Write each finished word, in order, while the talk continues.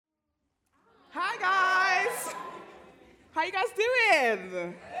How you guys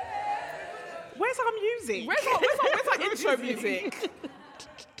doing? Where's our music? Where's our intro music?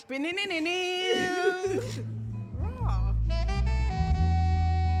 Raw.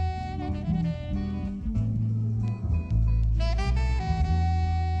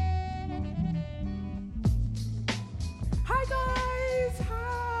 Hi guys,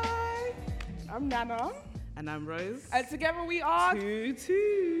 hi. I'm Nana. And I'm Rose. And together we are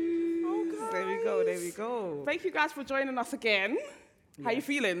Two. Oh, There we go. Thank you guys for joining us again. How you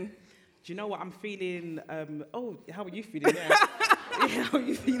feeling? Do you know what I'm feeling? How are you feeling? Yeah. How are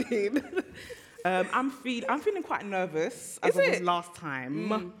you feeling? I'm feeling quite nervous as I was last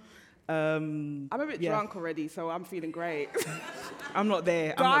time. I'm a bit drunk already, so I'm feeling great. I'm not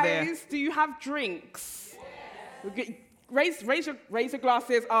there. Guys, do you have drinks? Raise your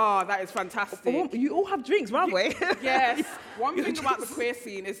glasses. Oh, that is fantastic. Oh, you all have drinks, right way? Yes. One thing about the queer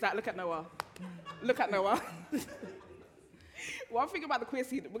scene is that, look at Noah. One thing about the queer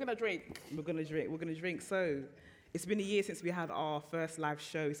scene, we're going to drink. So, it's been a year since we had our first live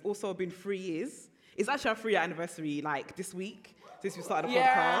show. It's also been 3 years. It's actually our 3-year anniversary, like, this week, since we started the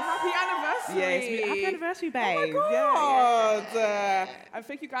podcast. Happy anniversary. Yeah, it's been happy anniversary, babe. Oh, my God. Yeah. And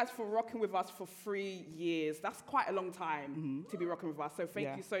thank you guys for rocking with us for 3 years. That's quite a long time to be rocking with us. So,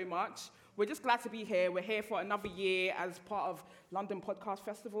 thank you so much. We're just glad to be here. We're here for another year as part of London Podcast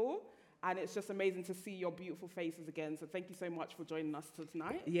Festival. And it's just amazing to see your beautiful faces again. So thank you so much for joining us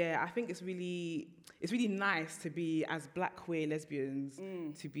tonight. Yeah, I think it's really nice to be, as black queer lesbians,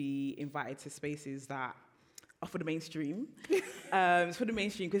 to be invited to spaces that are for the mainstream. It's for the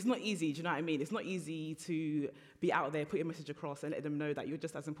mainstream because it's not easy, do you know what I mean? It's not easy to be out there, put your message across and let them know that you're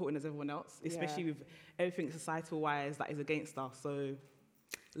just as important as everyone else, especially with everything societal-wise that is against us. So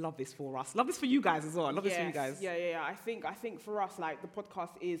love this for us. Love this for you guys as well. Love this for you guys. Yeah. I think for us, like, the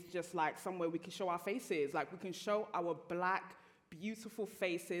podcast is just like somewhere we can show our faces. Like, we can show our black, beautiful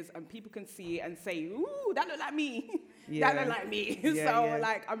faces and people can see it and say, ooh, that look like me. That look like me.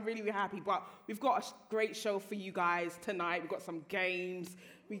 Like, I'm really, really happy. But we've got a great show for you guys tonight. We've got some games.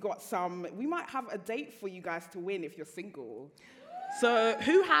 We might have a date for you guys to win if you're single. So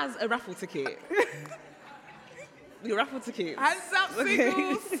who has a raffle ticket? Your raffle tickets. Hands up,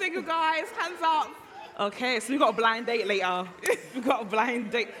 single guys, hands up. Okay, so we got a blind date later. We got a blind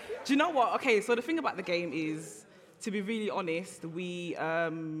date. Do you know what? Okay, so the thing about the game is, to be really honest, we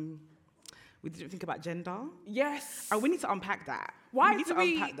didn't think about gender. Yes. And we need to unpack that. Why we need to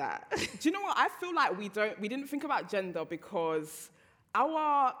unpack that? Do you know what? I feel like we didn't think about gender because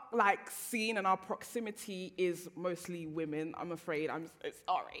our scene and our proximity is mostly women. I'm afraid. I'm so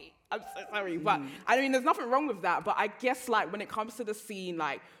sorry. But I mean, there's nothing wrong with that. But I guess when it comes to the scene,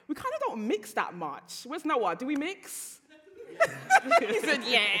 we kind of don't mix that much. Where's Noah? Do we mix? He said,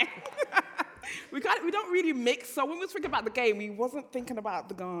 yeah. We don't really mix. So when we was thinking about the game, we wasn't thinking about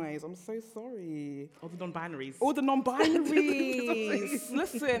the guys. I'm so sorry. All the non-binaries.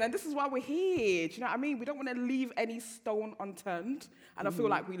 Listen, and this is why we're here. Do you know what I mean? We don't want to leave any stone unturned. And I feel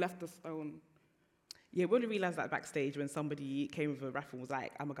like we left the stone. Yeah, we only realised that backstage when somebody came with a raffle and was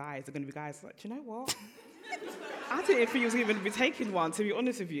like, I'm a guy, is there going to be guys? Like, do you know what? I didn't think he was even be taking one, to be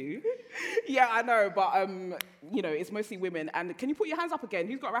honest with you. Yeah, I know, but, it's mostly women. And can you put your hands up again?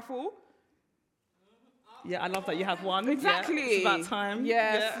 Who's got a raffle? Yeah, I love that you have one. Exactly. Yeah, it's about time.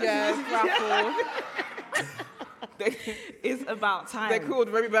 Yes, raffle. It's about time. They're called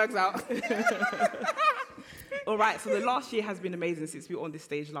Remy Berg's out. All right, so the last year has been amazing since we were on this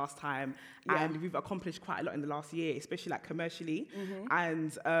stage last time, and we've accomplished quite a lot in the last year, especially commercially.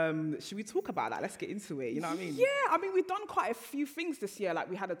 And should we talk about that? Let's get into it. You know what I mean? Yeah, I mean, we've done quite a few things this year.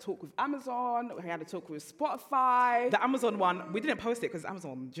 We had a talk with Amazon, we had a talk with Spotify. The Amazon one, we didn't post it because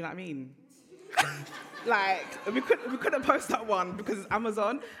Amazon. Do you know what I mean? we couldn't post that one because it's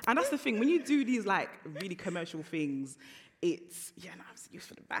Amazon. And that's the thing, when you do these really commercial things, it's used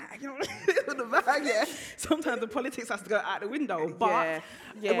for the bag, you know, for the bag, yeah. Sometimes the politics has to go out the window, but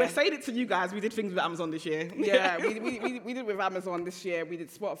we're saying it to you guys. We did things with Amazon this year. Yeah, we did with Amazon this year. We did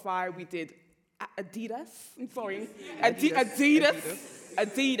Spotify. We did Adidas. I'm sorry, Adidas.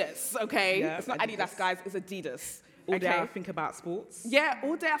 Okay, it's not Adidas, guys. It's Adidas. All day I think about sports. Yeah,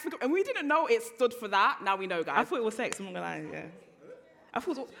 all day I think, and we didn't know it stood for that. Now we know, guys. I thought it was sex. I'm not gonna lie. Yeah. I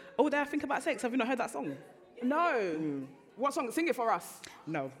thought it was all day I think about sex. Have you not heard that song? No. What song? Sing it for us.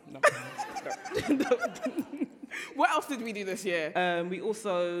 No. What else did we do this year?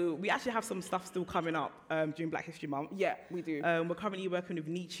 We actually have some stuff still coming up during Black History Month. Yeah, we do. We're currently working with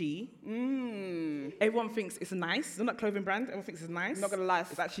Nietzsche. Everyone thinks it's nice. It's not a clothing brand. Everyone thinks it's nice. Not gonna lie,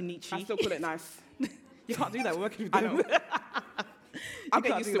 it's actually Nietzsche. I still call it nice. You can't do that. We're working with them. I know. I'll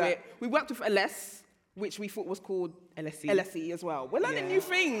get used to it. We worked with Aless. which we thought was called LSE. LSE as well. We're learning new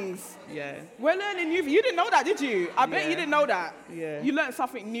things. Yeah. We're learning new. You didn't know that, did you? I bet you didn't know that. Yeah. You learned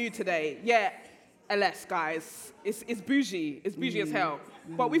something new today. Yeah. LS, guys. It's bougie. It's bougie as hell.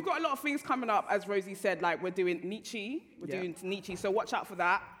 But we've got a lot of things coming up, as Rosie said. Like we're doing Nietzsche. We're doing Nietzsche. So watch out for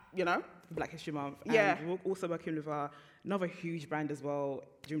that. You know. Black History Month. Yeah. And we're also working with another huge brand as well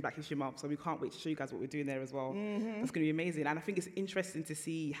during Black History Month. So we can't wait to show you guys what we're doing there as well. That's going to be amazing. And I think it's interesting to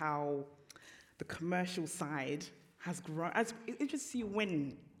see how the commercial side has grown. It's interesting to see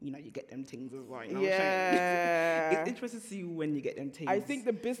when, you get them things as well. You know what I'm saying? It's interesting to see when you get them things. I think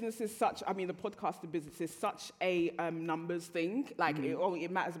the business is the podcasting business is such a numbers thing. Like,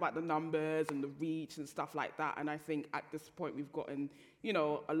 it matters about the numbers and the reach and stuff like that. And I think at this point we've gotten,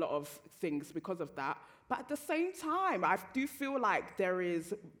 a lot of things because of that. But at the same time, I do feel like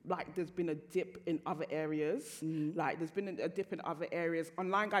there's been a dip in other areas. Like, there's been a dip in other areas.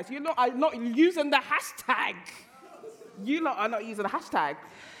 Online, guys, you're not using the hashtag. You lot are not using the hashtag.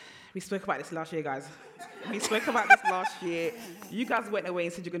 We spoke about this last year, guys. We spoke about this last year. You guys went away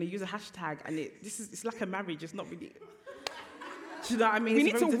and said you're going to use a hashtag, and it's like a marriage. It's not really. Do you know what I mean? We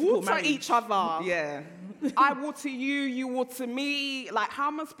need to water each other. Yeah. I water you, you water me. Like, how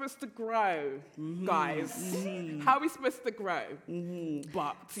am I supposed to grow, guys? How are we supposed to grow?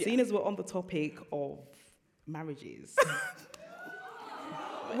 But seeing as we're on the topic of marriages.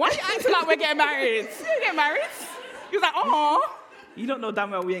 Why are you acting like we're getting married? You ain't getting married. He was like, oh. You don't know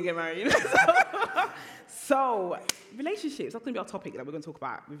damn well we ain't getting married. So, relationships, that's going to be our topic that we're going to talk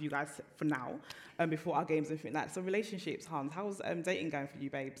about with you guys for now, before our games and everything like that. So, relationships, Hans, how's dating going for you,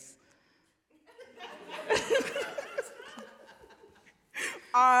 babes?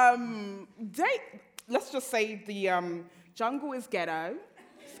 Let's just say the jungle is ghetto.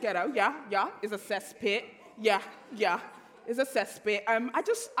 It's ghetto, yeah. It's a cesspit. Yeah. It's a cesspit. I'm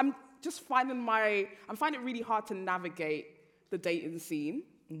finding it really hard to navigate the dating scene.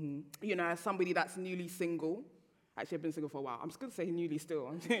 As somebody that's newly single. Actually, I've been single for a while. I'm just going to say newly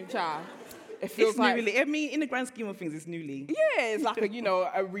still. Child. It feels like... newly. I mean, in the grand scheme of things, it's newly. Yeah, it's like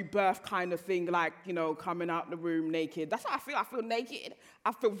a rebirth kind of thing, like, coming out the room naked. That's how I feel. I feel naked.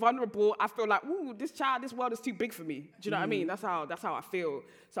 I feel vulnerable. I feel like, ooh, this world is too big for me. Do you know what I mean? That's how I feel.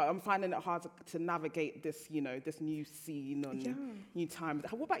 So I'm finding it hard to navigate this, this new scene and new time.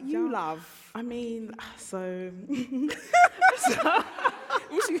 What about you, love? I mean, so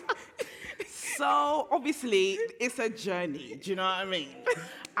obviously, it's a journey. Do you know what I mean?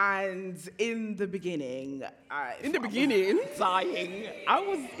 And in the beginning, dying.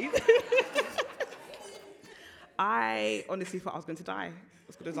 I honestly thought I was going to die.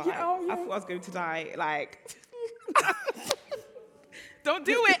 I thought I was going to die. Like, don't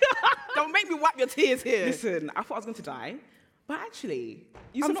do it. Don't make me wipe your tears here. Listen, I thought I was going to die, but actually,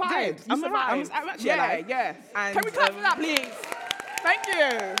 you I'm survived. not dead. I'm actually alive. Yeah. And, can we clap for that, please? Thank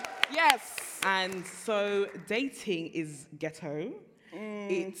you. Yes. And so dating is ghetto.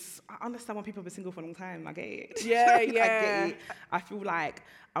 I understand why people have been single for a long time. I get it. Yeah. I get it. I feel like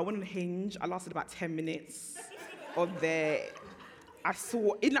I went on Hinge. I lasted about 10 minutes on there.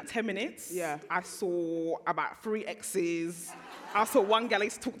 In that 10 minutes, I saw about 3 exes. I saw one girl I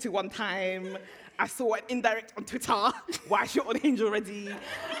used to talk to one time. I saw an indirect on Twitter. Why she on Hinge already?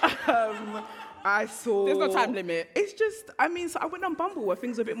 I saw... There's no time limit. It's just, so I went on Bumble where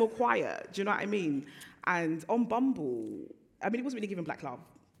things were a bit more quiet. Do you know what I mean? And on Bumble, it wasn't really giving black love.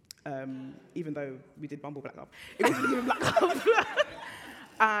 Even though we did Bumble Black Love. It wasn't really giving black love.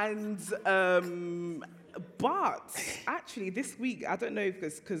 And... But actually, this week, I don't know if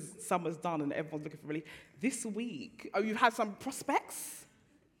it's because summer's done and everyone's looking for relief. This week... Oh, you've had some prospects?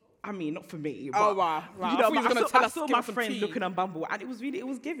 Not for me. But, oh, wow. I saw my friend looking on Bumble, and it was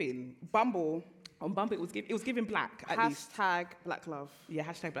giving. Bumble? On Bumble, it was giving black, at least. Hashtag Black Love. Yeah,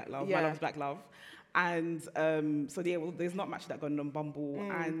 hashtag Black Love. Yeah. My love's Black Love. And there's not much that going on Bumble.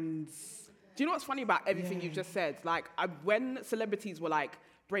 And... Do you know what's funny about everything you've just said? Like, when celebrities were, like,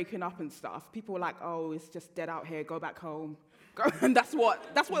 breaking up and stuff, people were like, oh, it's just dead out here, go back home. And that's what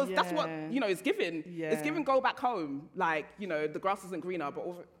it's given. Yeah. It's given go back home. Like, the grass isn't greener, but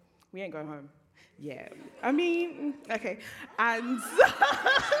also, we ain't going home. Yeah. Okay. And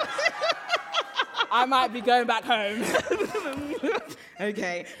I might be going back home.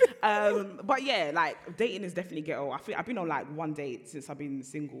 Okay. But yeah, like, dating is definitely ghetto. I've been on like one date since I've been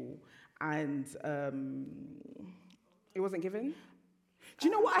single, and it wasn't given. Do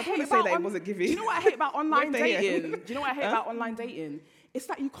you know what I hate about? Say that it wasn't giving. Do you know what I hate about online dating? Do you know what I hate about online dating? it's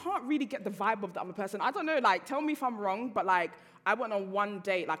that you can't really get the vibe of the other person. I don't know, like, tell me if I'm wrong, but like, I went on one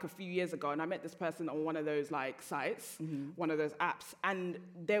date like a few years ago and I met this person on one of those like sites, one of those apps, and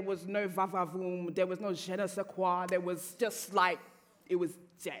there was no va-va-voom, there was no je ne sais quoi, there was just like, it was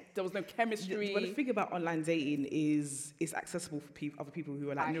dead. There was no chemistry. But the thing about online dating is it's accessible for other people who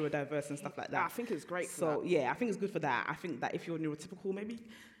are like neurodiverse and stuff like that. I think it's great for So that. yeah, I think it's good for that. I think that if you're neurotypical, maybe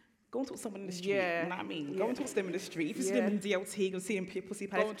go and talk to someone in the street. Yeah. You know what I mean? Yeah. Go and talk to them in the street. If you see them in DLT, go see them pussy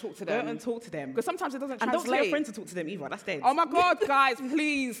palace. Go and talk to them. Go and talk to them. Because sometimes it doesn't And translate. don't tell your friend to talk to them either. That's dead. Oh my God, guys,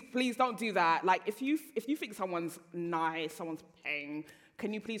 please don't do that. Like, if you think someone's nice, someone's paying,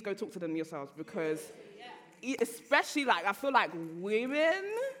 can you please go talk to them yourselves? Because especially, like, I feel like women,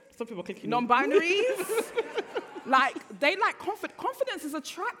 Some people are clicking. non-binaries, like, they like confidence is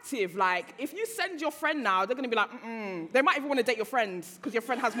attractive. Like, if you send your friend now, they're going to be like, They might even want to date your friends because your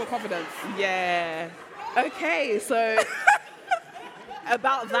friend has more confidence. Yeah. Okay, so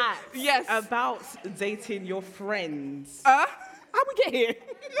about that. Yes. About dating your friends. How we get here?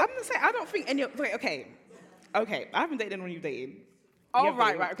 I'm gonna say I don't think any. Wait, okay. I haven't dated anyone you've dated. Oh, You have right,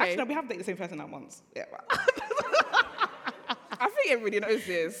 dated. right, okay. Actually, no, we have dated the same person at once. Yeah. I think everybody knows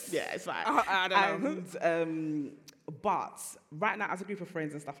this. Yeah, it's fine. I don't know. And, but right now, as a group of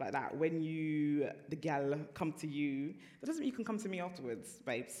friends and stuff like that, when the gal come to you, that doesn't mean you can come to me afterwards,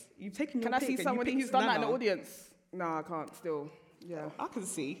 babes. You've taken your Can I pick see and you somebody picked who's done that in the Nana. audience? No, I can't still. Yeah. I can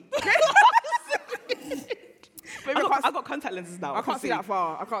see. Maybe I got contact lenses now. I can't see that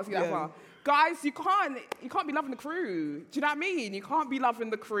far. I can't see that Yeah. far. Guys, you can't be loving the crew. Do you know what I mean? You can't be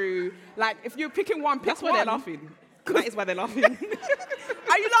loving the crew. Like, if you're picking one, pick That's why one. they're laughing. That is why they're laughing. Are you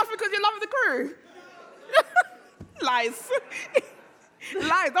laughing because you're loving the crew? Lies.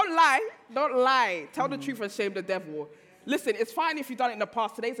 Lie. Don't lie. Don't lie. Tell the truth and shame the devil. Listen, it's fine if you've done it in the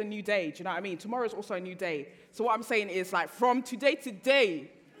past. Today's a new day. Do you know what I mean? Tomorrow's also a new day. So what I'm saying is, like, from today to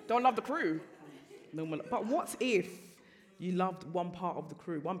day, don't love the crew. No more. But what if you loved one part of the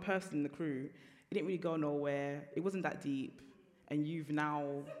crew, one person in the crew? It didn't really go nowhere. It wasn't that deep, and you've now,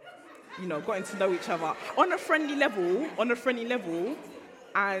 gotten to know each other on a friendly level,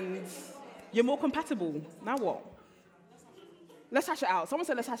 and you're more compatible. Now what? Let's hash it out. Someone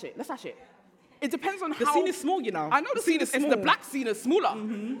said let's hash it. Let's hash it. It depends on The how... scene is small, you know. I know the scene is small. The black scene is smaller.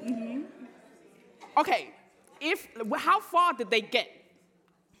 Okay, how far did they get?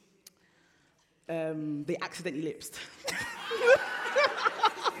 They accidentally lipsed.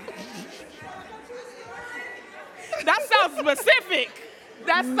 That sounds specific.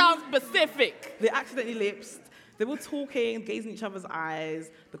 That sounds specific. They accidentally lipsed. They were talking, gazing in each other's eyes.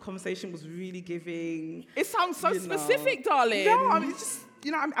 The conversation was really giving. It sounds so you know. specific, darling. No, I mean, it's just,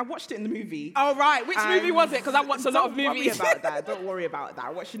 I watched it in the movie. Oh, right. Which movie was it? Because I watched a lot of Don't movies. worry about that. Don't worry about that. I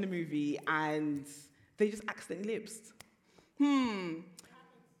watched in the movie and they just accidentally lipsed.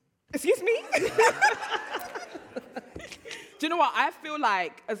 Excuse me? Do you know what? I feel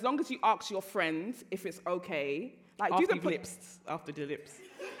like as long as you ask your friends if it's okay, like After do you've the lipsed. After the lips.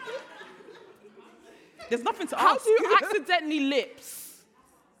 There's nothing to How ask. do you accidentally lips?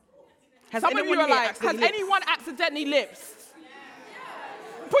 Has Some of you anyone are here like, has accidentally lipsed? anyone accidentally lips?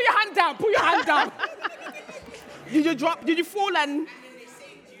 Put your hand down. Put your hand down. Did you drop? Did you fall and?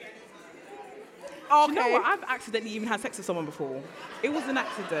 Okay. Do you know what? I've accidentally even had sex with someone before. It was an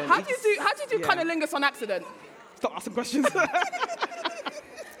accident. How do you do Yeah. cunnilingus on accident? Stop asking questions. How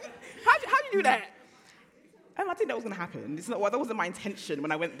do you do that? I didn't know it was going to happen. That wasn't my intention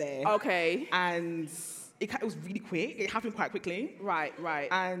when I went there. Okay. And it was really quick. It happened quite quickly. Right.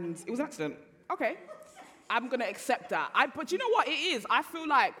 And it was an accident. Okay. I'm going to accept that. But you know what it is? I feel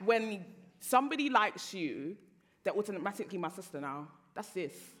like when somebody likes you, they're automatically my sister now. That's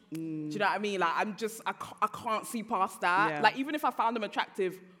this. Do you know what I mean? Like, I can't see past that. Yeah. Like, even if I found them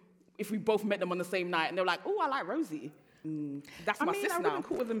attractive, if we both met them on the same night and they're like, oh, I like Rosie. That's my sis I now. wouldn't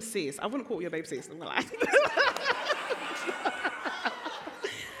call them sis. I wouldn't call your babe sis. I'm not gonna lie.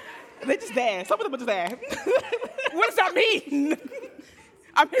 They're just there. Some of them are just there. What does that mean?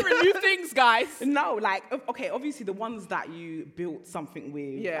 I'm hearing new things, guys. No, like, okay, obviously the ones that you built something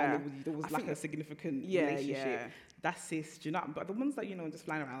with, Yeah. and there was like a significant Yeah, relationship, yeah. that's sis, do you know? But the ones that, just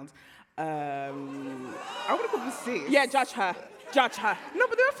flying around, I wouldn't call them sis. Yeah, judge her. Judge her. No,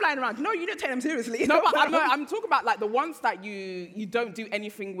 but they're flying around. No, you don't take them seriously. No, but I'm talking about like the ones that you don't do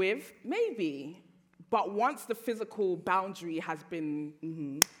anything with, maybe. But once the physical boundary has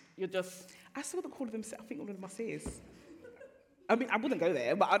been, you're just... I still wouldn't call them sis. I think all of them are sis. I mean, I wouldn't go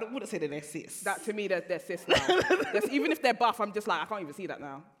there, but I wouldn't say that they're sis. That to me, they're sis now. Even if they're buff, I'm just like, I can't even see that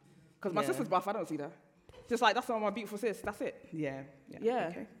now. Because my Yeah. sister's buff, I don't see that. Just like, that's not my beautiful sis, that's it. Yeah. Yeah,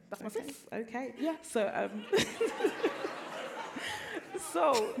 Okay. that's my Okay. sis. Okay. Yeah. So,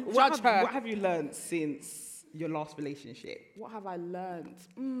 So, Judge her. what have you learned since your last relationship? What have I learned?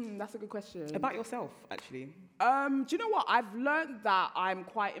 That's a good question. About yourself, actually. Do you know what? I've learned that I'm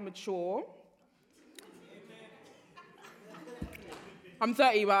quite immature. I'm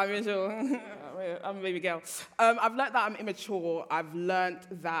 30, but I'm immature. I'm a baby girl. I've learned that I'm immature. I've learned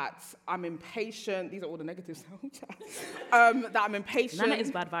that I'm impatient. These are all the negatives. That I'm impatient. Nana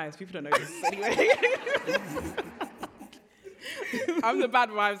is bad vibes. People don't know this anyway. I'm the bad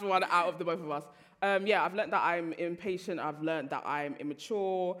vibes one out of the both of us. I've learned that I'm impatient. I've learned that I'm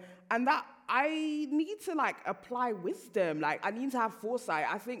immature, and that I need to apply wisdom. Like I need to have foresight.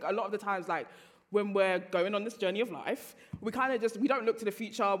 I think a lot of the times, when we're going on this journey of life, we kind of we don't look to the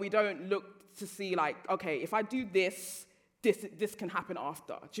future. We don't look to see okay, if I do this this can happen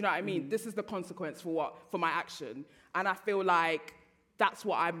after. Do you know what I mean? This is the consequence for my action. And I feel like that's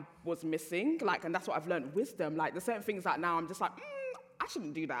what I was missing. And that's what I've learned, wisdom. There's certain things that now I'm just I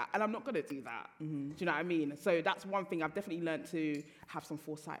shouldn't do that, and I'm not gonna do that. Do you know what I mean? So that's one thing I've definitely learned, to have some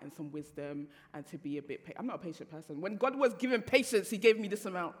foresight and some wisdom, and to be a bit I'm not a patient person. When God was giving patience, he gave me this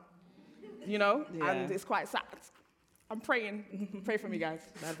amount. You know? Yeah. And it's quite sad. I'm praying. Pray for me, guys.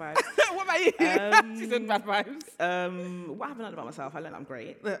 Bad vibes. What about you? She said bad vibes. What have I learned about myself? I learned I'm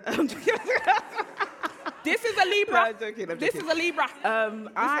great. This is a Libra. No, I'm joking. This is a Libra.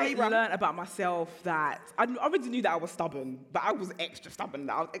 I learned about myself that I already knew that I was stubborn, but I was extra stubborn.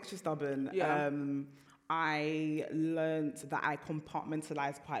 Yeah. I learned that I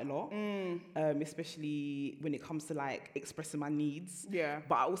compartmentalize quite a lot, especially when it comes to expressing my needs. Yeah.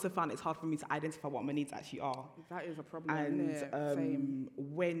 But I also found it's hard for me to identify what my needs actually are. That is a problem, And isn't it? Same.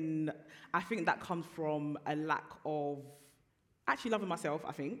 when I think that comes from a lack of actually loving myself,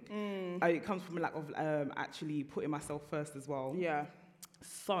 I think. It comes from a lack of actually putting myself first as well. Yeah.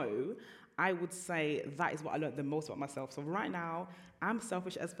 So I would say that is what I learned the most about myself. So right now, I'm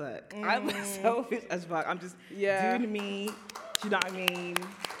selfish as fuck. I'm selfish as fuck. I'm just doing me. Do you know what I mean?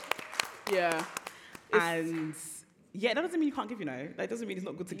 Yeah. And that doesn't mean you can't give, That doesn't mean it's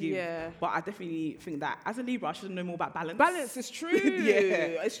not good to give. Yeah. But I definitely think that as a Libra, I should know more about balance. Balance is true.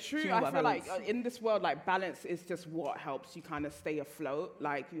 Yeah. It's true. Should know I about feel balance. in this world, balance is just what helps you kind of stay afloat.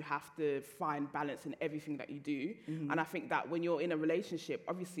 You have to find balance in everything that you do. And I think that when you're in a relationship,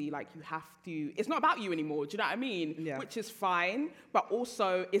 obviously, you have to, it's not about you anymore. Do you know what I mean? Yeah. Which is fine, but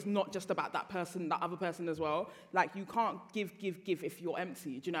also it's not just about that person, that other person as well. You can't give if you're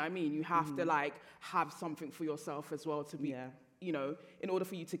empty. Do you know what I mean? You have to have something for yourself as well to be, in order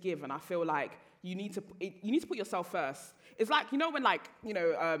for you to give. And I feel you need to put yourself first. It's when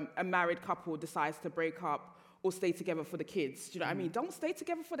a married couple decides to break up or stay together for the kids. Do you know what I mean? Don't stay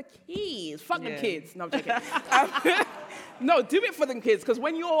together for the kids. Fuck the kids. No, I'm joking. No, do it for the kids, because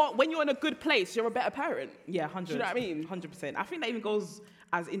when you're in a good place, you're a better parent. Yeah, 100. Do you know what I mean? 100%. I think that even goes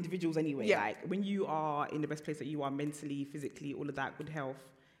as individuals anyway. Yeah. When you are in the best place that you are mentally, physically, all of that, good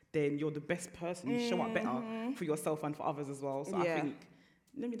health, then you're the best person. You show up better for yourself and for others as well. So I think,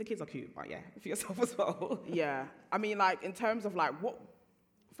 the kids are cute, but for yourself as well. Yeah. I mean, in terms of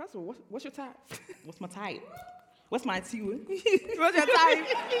first of all, what's your type? What's my type? What's my two? What's your type?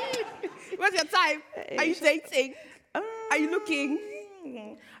 What's your type? Are you dating? Are you looking?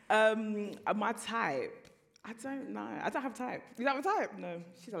 My type, I don't know. I don't have a type. You don't have a type? No.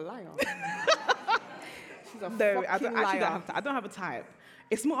 She's a liar. She's a No, I fucking don't, actually liar. I don't have a type.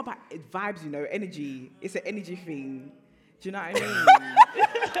 It's more about vibes, energy. It's an energy thing. Do you know what I mean?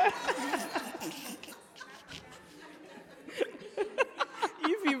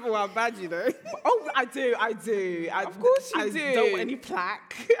 You people are bad, Oh, I do. Of course you I do. don't want any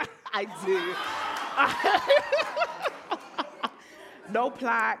plaque. I do. No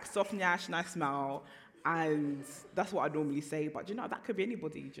plaque, soft nyash, nice smile. And that's what I normally say. But that could be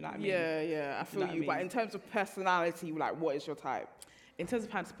anybody. Do you know what I mean? Yeah, I feel you. But in terms of personality, what is your type? In terms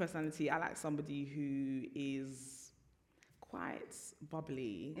of personality, I like somebody who is quite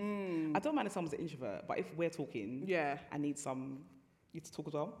bubbly. I don't mind if someone's an introvert, but if we're talking, I need you to talk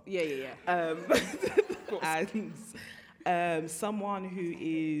as well. Yeah. And someone who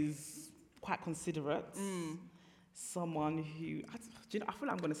is quite considerate. Someone who, I feel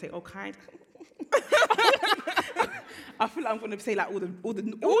like I'm going to say, kind. I feel like I'm going to say all the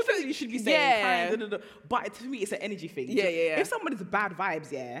things you should be saying. Kind, But to me, it's an energy thing. Yeah. If somebody's bad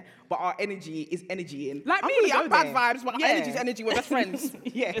vibes, but our energy is energying. Like me, I'm bad vibes, but our energy's energy. We're best friends.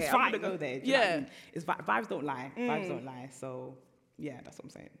 It's fine. I'm going to go there. Do you know what I mean? It's vibes don't lie. Vibes don't lie. So, that's what I'm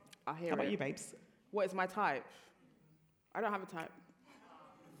saying. I hear How about it. you, babes? What is my type? I don't have a type.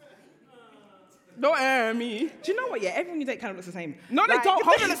 Don't air me. Do you know what? Yeah, everyone you date kind of looks the same. No, they don't.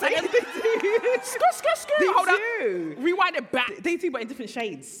 Hold on a second. They do. Screw. They Hold do. on. Rewind it back. They do, but in different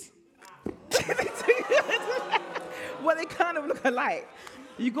shades. They do. Well, they kind of look alike.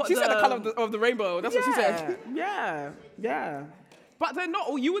 You got She said the colour of the rainbow. That's what she said. Yeah. But they're not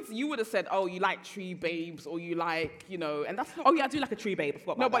all. You would have said, oh, you like tree babes, or you like, and that's not. Oh yeah, I do like a tree babe. I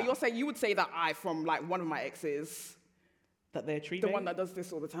forgot about but that. you would say that from like one of my exes, That they're a tree the babe? one that does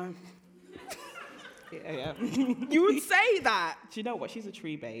this all the time. Yeah. You would say that. Do you know what? She's a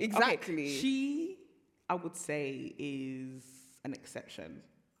tree babe. Exactly. Okay, she, I would say, is an exception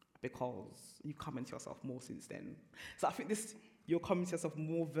because you've come into yourself more since then. So I think you're coming to yourself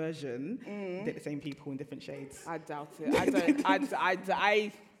more version than the same people in different shades. I doubt it.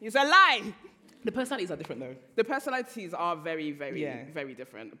 It's a lie. The personalities are different though. The personalities are very, very, Yeah. very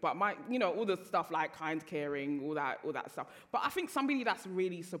different. But all the stuff like kind, caring, all that stuff. But I think somebody that's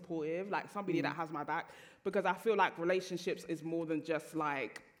really supportive, like somebody that has my back, because I feel like relationships is more than just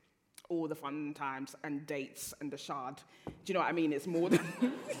like all the fun times and dates and the shard. Do you know what I mean? It's more than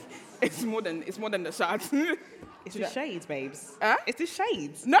it's more than the shard. It's the shades, babes. Huh? It's the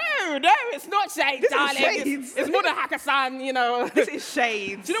shades. No, it's not shades, This is darling. shades. It's more than Hakkasan, This is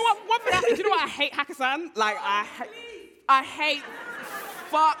shades. Do you know what? Do you know what I hate Hakkasan? Like I hate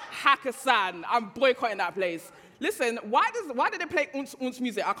fuck Hakkasan. I'm boycotting that place. Listen, why do they play unce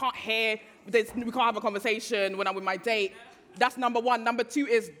music? I can't hear. We can't have a conversation when I'm with my date. That's number one. Number two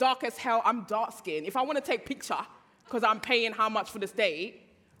is dark as hell. I'm dark skinned. If I want to take picture because I'm paying how much for this date,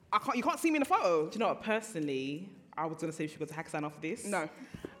 you can't see me in the photo. Do you know what? Personally, I was gonna say we should go to Hakkasan after this. No.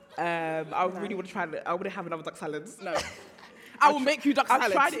 I really want to try it. I want to have another duck salads. No. I will make you duck I've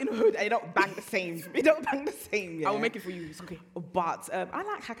salad. tried it in the hood and it don't bang the same. It don't bang the same, yeah. I will make it for you. It's okay. But I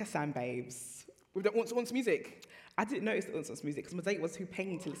like Hakkasan, babes. With the unce music. I didn't notice the Unce music because my date was too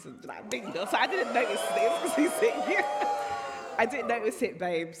paying to listen to that thing, so I didn't notice the Unce music. I didn't notice it,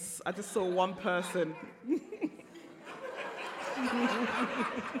 babes. I just saw one person.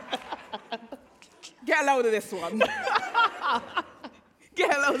 Get a load of this one.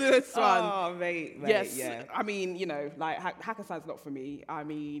 Get a load of this one. Oh, mate, Yes, yeah. I mean, Hakkasan's not for me. I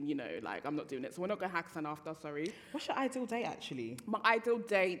mean, I'm not doing it. So we're not going Hakkasan after, sorry. What's your ideal date, actually? My ideal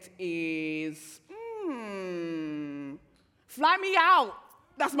date is, fly me out.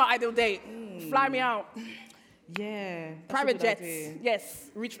 That's my ideal date. Fly me out. Yeah. that's a Private good jets. idea. Yes.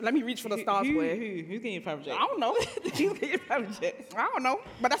 Let me reach for the stars, boy. Who's getting a private jet? I don't know. Who's getting a private jet? I don't know.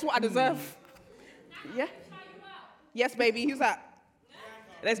 But that's what I deserve. Yeah. Yes, baby. Who's that?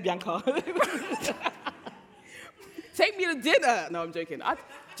 That's Bianca. Take me to dinner. No, I'm joking.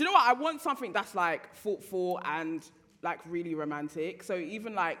 Do you know what? I want something that's like thoughtful and like really romantic. So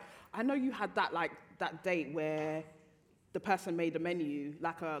even like, I know you had that date where the person made a menu,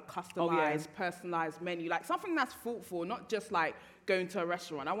 like a customized, personalized menu, like something that's thoughtful, not just like going to a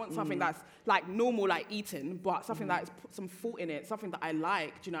restaurant. I want something that's like normal, like eating, but something that's put some thought in it, something that I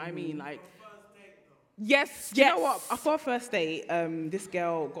like. Do you know what I mean? Like, yes, Do you know what? For our first date, this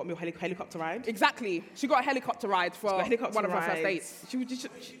girl got me a helicopter ride. Exactly. She got a helicopter ride for one of her first dates.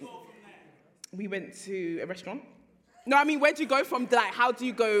 We went to a restaurant. No, I mean, where'd you go from? Like, how do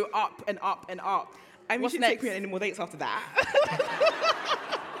you go up and up and up? And What's you should next? take me on any more dates after that.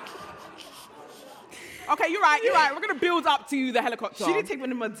 Okay, you're right. We're going to build up to the helicopter. She didn't take me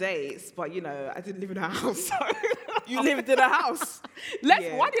on more dates, but I didn't live in her house. So You lived in a house. Why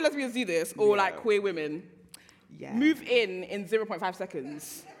Yeah. do lesbians do this? Or Yeah. like queer women? Yeah. Move in 0.5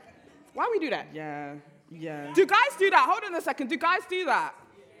 seconds. Why we do that? Yeah. Yeah. Do guys do that? Hold on a second. Do guys do that?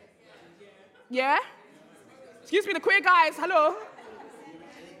 Yeah? Excuse me, the queer guys. Hello?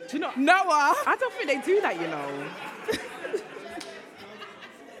 Do you know? Noah. I don't think they do that,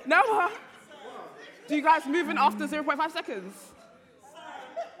 Noah. Do you guys move in after 0.5 seconds?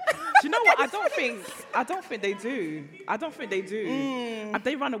 Do you know what? I don't think they do. I don't think they do.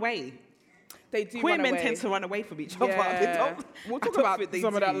 They run away. They do Queer run men away. tend to run away from each other. Yeah. We'll talk about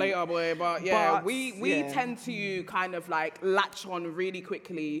some of that later, boy. But yeah, But, we yeah. tend to kind of like latch on really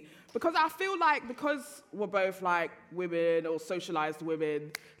quickly because I feel like because we're both like women or socialized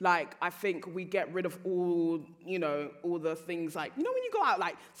women, like I think we get rid of all the things like when you go out,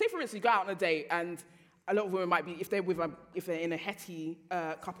 like say for instance you go out on a date and a lot of women might be if they're in a hetty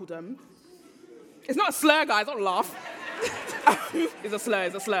coupledom. It's not a slur, guys. Don't laugh. It's a slur.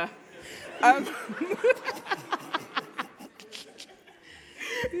 It's a slur.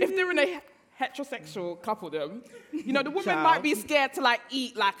 If they're in a heterosexual coupledom, you know, the woman Child. might be scared to like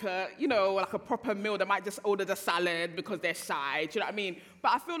eat like a, you know, like a proper meal. They might just order the salad because they're shy. Do you know what I mean?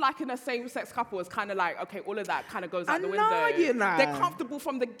 But I feel like in a same-sex couple, it's kind of like, okay, all of that kind of goes out the window. know, you know. They're comfortable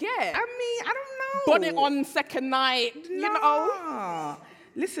from the get. I mean, I don't know. Bonnet on second night, you know. Nah.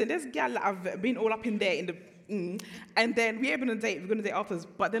 Listen, there's gal that I've been all up in there in the, and then we're gonna date afterwards,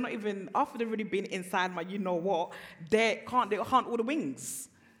 but they're not even, after they've already been inside my, you know what, they can't order wings.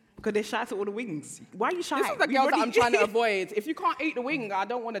 Because they're shy to order wings. Why are you shy? This is the We girl that already- I'm trying to avoid. If you can't eat the wing, I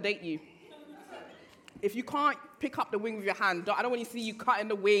don't want to date you. If you can't pick up the wing with your hand, I don't want to see you cutting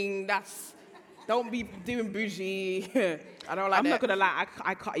the wing. Don't be doing bougie. I don't like I'm that. not gonna lie,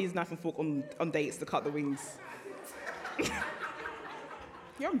 I can't use knife and fork on dates to cut the wings.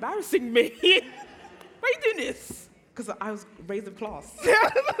 You're embarrassing me. Why are you doing this? Because I was raised with class.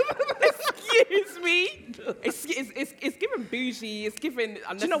 Excuse me. It's giving bougie. It's giving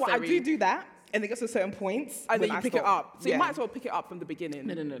unnecessary. Do you know what? I do that, and it gets to certain points. And then when you I pick it stop. up. So you might as well pick it up from the beginning.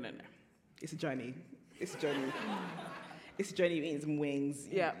 No. It's a journey. It's a journey. It's a journey of eating some wings.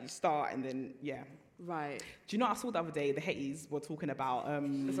 Yeah. You start, and then, yeah. Right. Do you know what I saw the other day? The Hetties were talking about...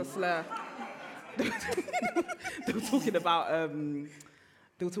 It's a slur. they were talking about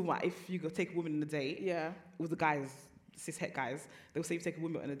if you go take a woman on a date Yeah. with the guys, cis-het guys, they'll say if you take a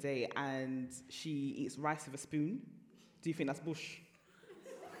woman on a date and she eats rice with a spoon, do you think that's bush?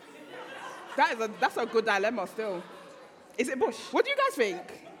 That's a good dilemma still. Is it bush? What do you guys think?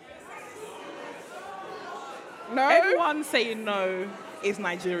 No? Everyone saying no is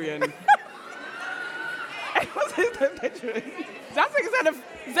Nigerian. Everyone saying no is Nigerian. That's like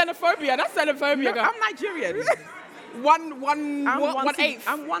xenophobia. That's xenophobia. No, girl. I'm Nigerian. One I'm eighth.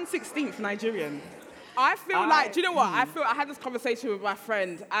 I'm 1/16th Nigerian. I feel like, do you know what? I had this conversation with my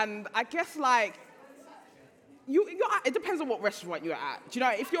friend, and I guess like it depends on what restaurant you're at. Do you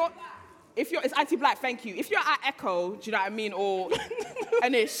know? If you're it's anti-black, thank you. If you're at Echo, do you know what I mean, or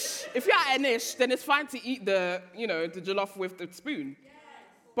Anish. If you're at Anish, then it's fine to eat the jollof with the spoon.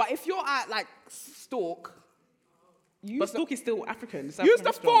 But if you're at like Stork, But Stork is still African. It's use African the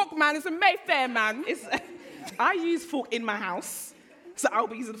restaurant. fork, man. It's a Mayfair, man. I use fork in my house, so I'll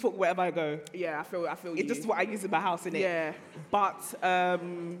be using the fork wherever I go. Yeah, I feel you. It's just what I use in my house, innit? Yeah. But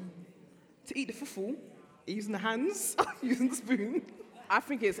to eat the fufu, using the hands, using the spoon. I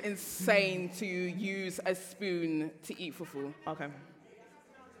think it's insane to use a spoon to eat fufu. Okay.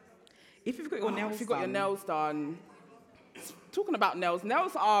 If you've got your nails If you've got your nails done. Talking about nails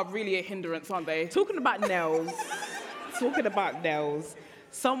are really a hindrance, aren't they? Talking about nails,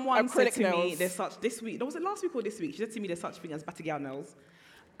 someone said Acrylic to me, nails. there's such, this week, was it last week or this week? She said to me there's such thing as Batagale nails.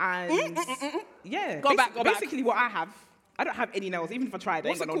 And yeah, Go back. basically what I have, I don't have any nails, even if I tried, I ain't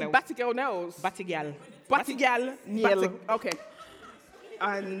What's got it no called? nails. Batagirl nails. Batagale. Batagale nail. Okay.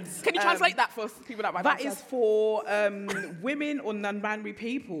 And Can you translate that for people that might not that is for women or non-binary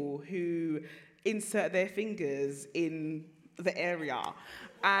people who insert their fingers in the area,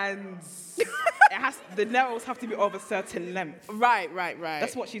 and the nails have to be of a certain length. Right.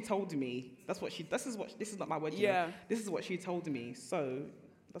 That's what she told me. This is not my word. you know. Yeah. This is what she told me. So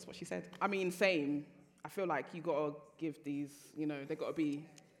that's what she said. I mean, same. I feel like you gotta give these, they gotta be.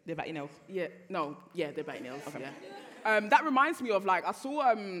 They're batty nails. Yeah, they're batty nails. Okay. Yeah. That reminds me of like I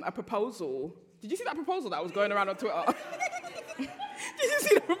saw a proposal. Did you see that proposal that was going around on Twitter? Did you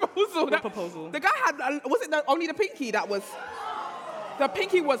see the proposal? What proposal? The guy had was it only the pinky that was? The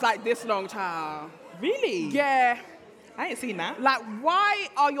pinky was like this long, child. Really? Yeah. I ain't seen that. Like, why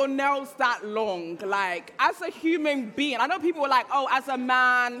are your nails that long? Like, as a human being, I know people were like, oh, as a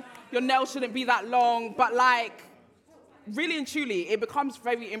man, your nails shouldn't be that long, but like, really and truly, it becomes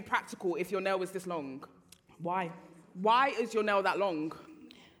very impractical if your nail is this long. Why? Why is your nail that long?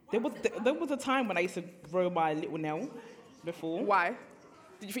 There was a time when I used to grow my little nail before. Why?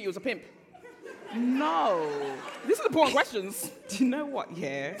 Did you think you was a pimp? No. These are important questions. Do you know what?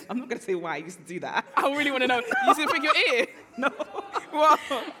 Yeah. I'm not going to say why I used to do that. I really want to know. You used to pick your ear? No. Well,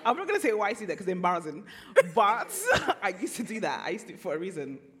 I'm not going to say why I used to do that because it's embarrassing. But I used to do that. I used to do it for a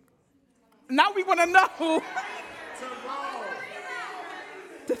reason. now we want to know.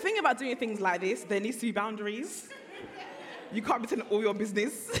 The thing about doing things like this, there needs to be boundaries. You can't be telling all your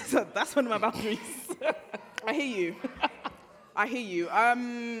business. So that's one of my boundaries. I hear you.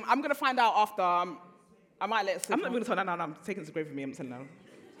 I'm going to find out after. I might let it slip. I'm not going to tell her now. I'm taking this away from me. I'm telling her.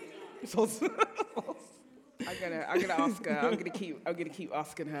 Sauce. I'm gonna ask her. I'm gonna keep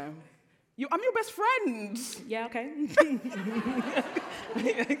asking her. I'm your best friend. Yeah, okay.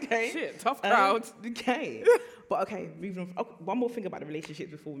 Okay. Shit, tough crowd. Okay. But okay, moving on. Oh, one more thing about the relationships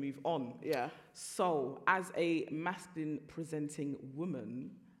before we move on. Yeah. So, as a masculine presenting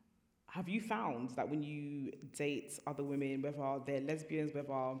woman, have you found that when you date other women, whether they're lesbians,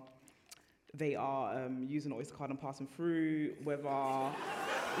 whether they are using Oyster card and passing through, whether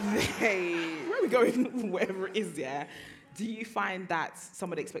they, where are we going, whatever it is, yeah, do you find that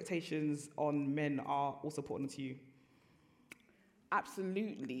some of the expectations on men are also put onto you?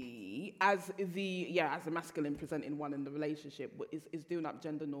 Absolutely. As the masculine presenting one in the relationship is doing up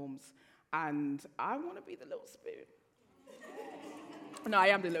gender norms, and I want to be the little spoon. No, I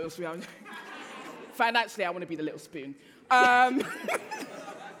am the little spoon. Financially, I want to be the little spoon.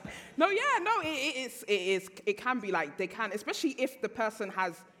 It can be like they can, especially if the person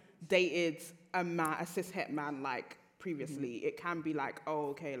has dated a cis-het man like previously. It can be like, oh,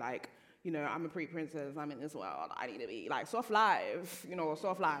 okay, like, you know, I'm a pretty princess, I'm in this world, I need to be like soft life, you know,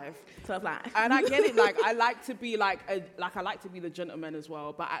 soft life. And I get it, like I like to be I like to be the gentleman as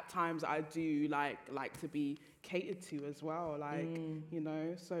well, but at times I do like to be catered to as well, like, you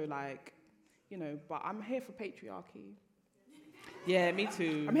know, so like, you know, but I'm here for patriarchy. Yeah, me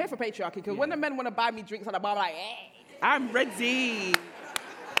too. I'm here for patriarchy, because when the men want to buy me drinks at the bar, I'm like, hey. I'm ready.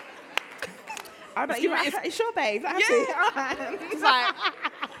 I'm like, it's sure, babe. Yeah. It's like,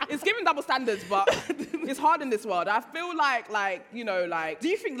 it's giving double standards, but it's hard in this world. I feel like, you know, like... Do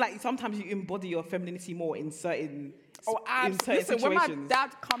you think, like, sometimes you embody your femininity more in certain Listen, situations? when my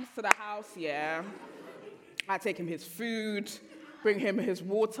dad comes to the house, yeah, I take him his food, bring him his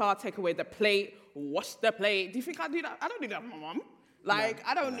water, take away the plate, wash the plate. Do you think I do that? I don't do that with my mum. Like,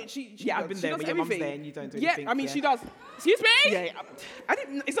 I don't... She I've been there when your mum's there and you don't do anything. Yeah, I mean, she does. Excuse me? Yeah, I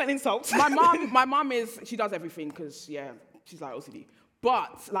didn't... It's not an insult. My mum she does everything because, yeah, she's like OCD.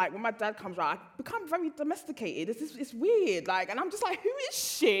 But, like, when my dad comes around, I become very domesticated. It's weird. Like, and I'm just like, who is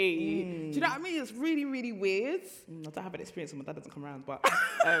she? Do you know what I mean? It's really, really weird. I don't have an experience when my dad doesn't come around, but...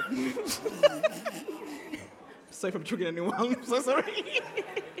 sorry if I'm triggering anyone. I'm so sorry.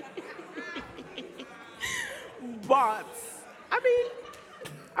 But,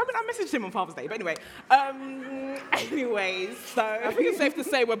 I messaged him on Father's Day, but anyway. Anyways, so... I think it's safe to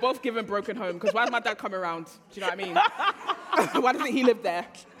say we're both given broken home, because why is my dad coming around? Do you know what I mean? Why doesn't he live there?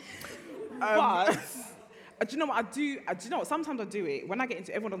 But, do you know what I do? Do you know what? Sometimes I do it. When I get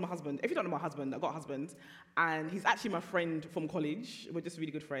into... Everyone knows my husband. If you don't know my husband, I've got a husband. And he's actually my friend from college. We're just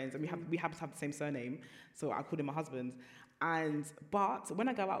really good friends. And we happen to have the same surname. So I called him my husband. But when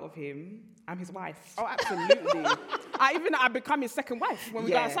I go out with him, I'm his wife. Oh, absolutely. I become his second wife when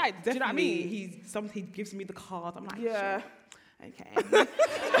we go outside. Definitely. Do you know what I mean? He gives me the card. I'm like, yeah. Sure. Okay.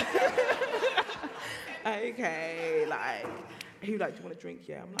 Okay, like, he was like, do you want a drink?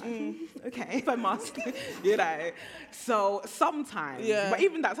 Yeah, I'm like, okay, if I must, you know. So sometimes, but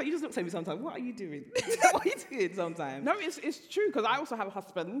even that, so you just look at me sometimes, what are you doing? What are you doing sometimes? No, it's true, because I also have a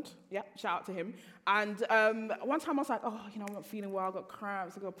husband. Yeah, shout out to him. And one time I was like, oh, you know, I'm not feeling well, I've got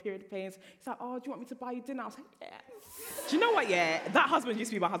cramps, I've got period pains. He's like, oh, do you want me to buy you dinner? I was like, yes. Do you know what, yeah? That husband used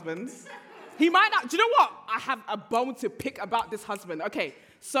to be my husband. He might not. Do you know what? I have a bone to pick about this husband. Okay,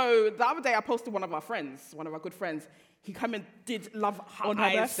 so the other day I posted one of our good friends. He came and did love her on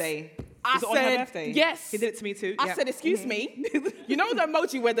her birthday. I said, on her birthday? Yes. He did it to me too. I said, excuse me. You know the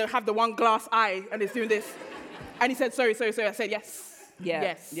emoji where they have the one glass eye and it's doing this? And he said, sorry. I said, yes. Yeah.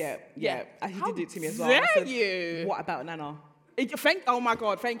 Yes. Yeah. And he did it to me as well. Dare I said, you? What about Nana? Oh my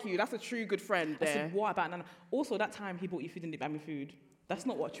God, thank you. That's a true good friend there. I said, what about Nana? Also, that time he bought you food and didn't buy me food. That's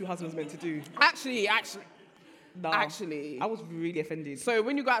not what a true husband's meant to do. Actually. No, actually. I was really offended. So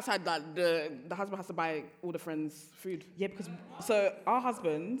when you go outside, like, the husband has to buy all the friends food? Yeah, because, so our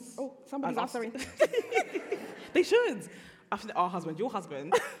husbands... Oh, somebody's answering. They should. After our husband, your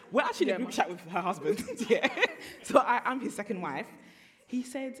husband, we're actually in a group chat with her husband. Yeah. So I'm his second wife. He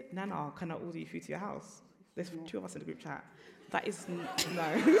said, Nana, can I order you food to your house? There's two of us in the group chat. That is no.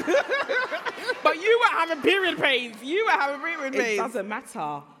 But you were having period pains. It doesn't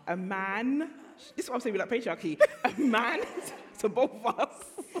matter. A man... This is what I'm saying with like patriarchy. A man to both of us.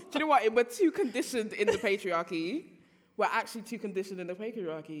 Do you know what? We're too conditioned in the patriarchy. We're actually too conditioned in the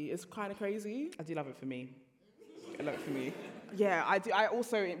patriarchy. It's kind of crazy. I do love it for me. I love it for me. Yeah, I do. I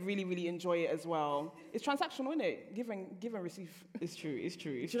also really, really enjoy it as well. It's transactional, isn't it? Give and receive. It's true. Do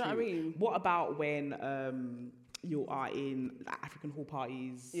you know what I mean? What about when you are in like, African hall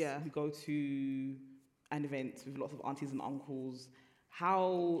parties? Yeah. You go to an event with lots of aunties and uncles.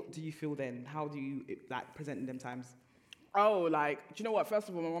 How do you feel then? How do you like present in them times? Oh, like, do you know what? First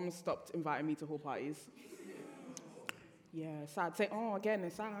of all, my mum stopped inviting me to hall parties. Yeah, sad. Say, oh, again,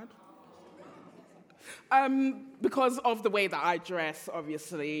 it's sad. Because of the way that I dress,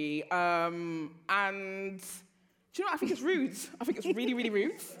 obviously. And do you know what? I think it's rude. I think it's really, really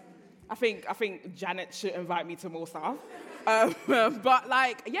rude. I think Janet should invite me to more stuff. But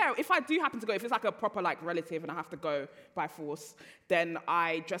like, yeah, if I do happen to go, if it's like a proper like relative and I have to go by force, then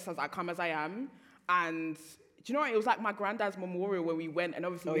I dress as I come as I am. And do you know what? It was like my granddad's memorial where we went, and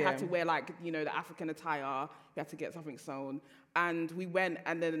obviously we had to wear like, you know, the African attire. We had to get something sewn. And we went,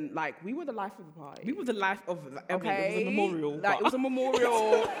 and then like we were the life of the party. We were the life of it was a memorial. Like, it was a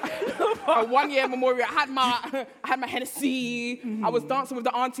memorial, a 1 year memorial. I had my Hennessy. I was dancing with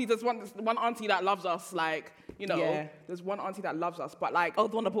the auntie. There's one auntie that loves us. Like, you know, there's one auntie that loves us. But like, the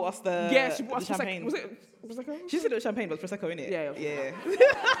one that bought us the she bought us champagne. Was it Prosecco? She said it was champagne, but it was Prosecco, innit? Yeah.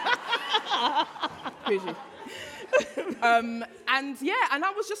 And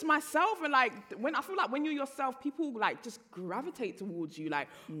I was just myself, and like when I feel like when you're yourself, people like just gravitate towards you. Like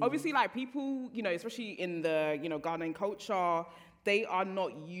obviously, like people, you know, especially in the, you know, Ghanaian culture, they are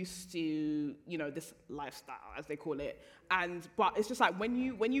not used to, you know, this lifestyle as they call it. But it's just like when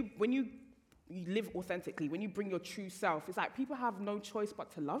you live authentically, when you bring your true self, it's like people have no choice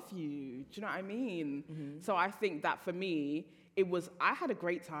but to love you. Do you know what I mean? So I think that for me, I had a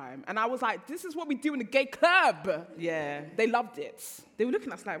great time. And I was like, this is what we do in the gay club. Yeah. They loved it. They were looking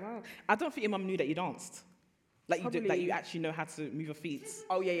at us like, wow. I don't think your mum knew that you danced. Like you actually know how to move your feet.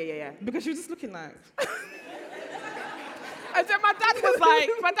 Oh, yeah. Because she was just looking like... And then my dad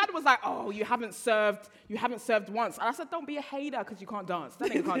was like, oh, you haven't served once. And I said, don't be a hater because you can't dance.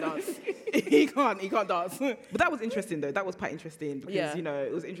 That nigga can't dance. he can't dance. But that was interesting though. That was quite interesting because, you know,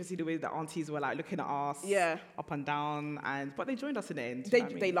 it was interesting the way the aunties were like looking at us up and down, but they joined us in the end.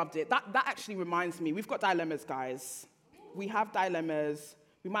 They loved it. That actually reminds me, we've got dilemmas, guys. We have dilemmas.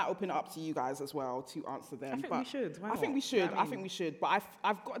 We might open it up to you guys as well to answer them. I think we should. I think we should. But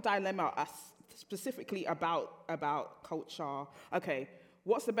I've got a dilemma specifically about culture. Okay,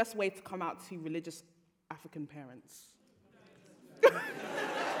 what's the best way to come out to religious African parents? Did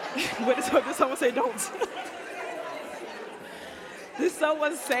someone say don't? Did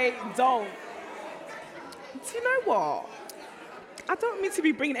someone say don't? Do you know what? I don't mean to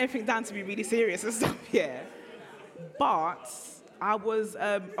be bringing everything down to be really serious and stuff here, but I was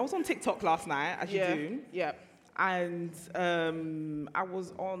on TikTok last night, as you do. Yeah. And I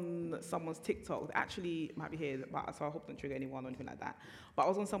was on someone's TikTok. They actually might be here, so I hope don't trigger anyone or anything like that. But I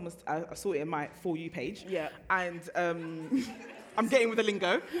was on someone's, I saw it in my For You page. Yeah. And I'm getting with the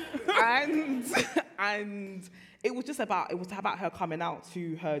lingo. and it was about her coming out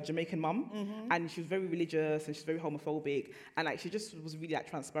to her Jamaican mum. And she was very religious and she's very homophobic. And like she just was really like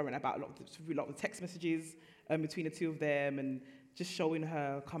transparent about a lot of the text messages between the two of them, and just showing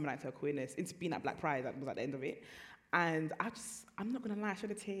her coming out to her queerness, into being at Black Pride. That was at the end of it. And I'm not going to lie, I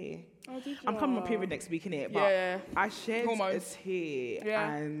shed a tear. Oh, did you? I'm coming on period next week, innit? But I shed a tear.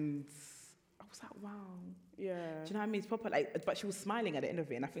 And I was like, wow. Yeah. Do you know what I mean? It's proper, like, but she was smiling at the end of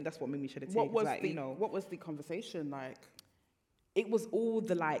it, and I think that's what made me shed a tear. What was the conversation like? It was all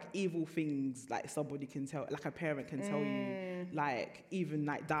the like evil things like somebody can tell, like a parent can tell you, like even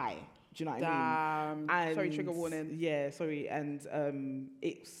like die. Do you know what I mean? And sorry, trigger warning. Yeah, sorry. And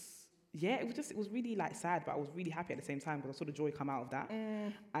it was really like sad, but I was really happy at the same time because I saw the joy come out of that.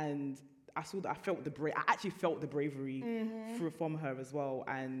 And I actually felt the bravery from her as well.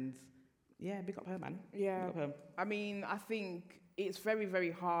 And yeah, big up her, man. Yeah. Big up her. I mean, I think it's very,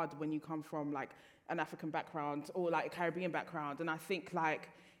 very hard when you come from like an African background or like a Caribbean background. And I think like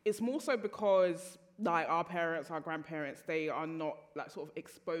it's more so because like our parents, our grandparents, they are not like sort of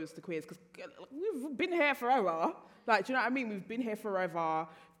exposed to queers because we've been here forever. Like, do you know what I mean? We've been here forever,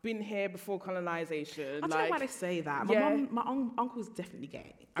 been here before colonization. I don't know why they say that. My uncle's definitely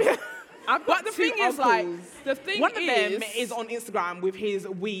gay. But the thing is, like, one of them is on Instagram with his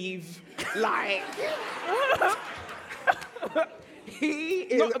weave, like. He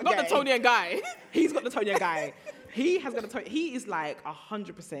is not the Tonian guy. He's got the Tonian guy. He has got a he is like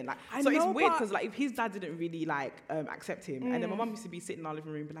 100%. Like, so it's weird because like if his dad didn't really like accept him, and then my mum used to be sitting in our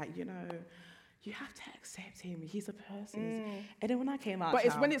living room, be like, you know, you have to accept him. He's a person. And then when I came out, but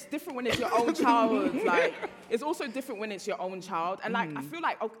it's when it's different when it's your own child. Like it's also different when it's your own child. And like I feel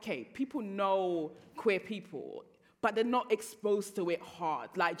like okay, people know queer people, but they're not exposed to it hard.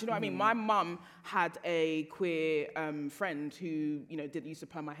 Like, do you know what I mean? My mum had a queer friend who, you know, used to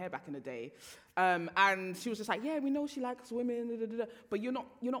perm my hair back in the day. And she was just like, yeah, we know she likes women, but you're not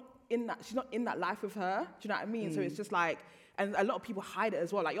in that, she's not in that life with her. Do you know what I mean? So it's just like, and a lot of people hide it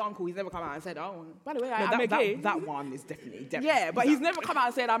as well. Like your uncle, he's never come out and said, oh, by the way, I'm a gay. That one is definitely. Yeah, but he's never come out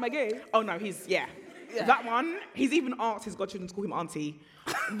and said, I'm a gay. Oh no, he's Yeah. That one, he's even asked his godchildren to call him auntie.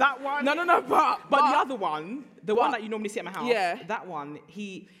 That one. No, But the other one, the one that you normally see at my house, Yeah. that one,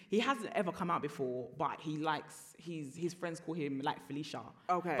 he hasn't ever come out before, but he likes, his friends call him like Felicia.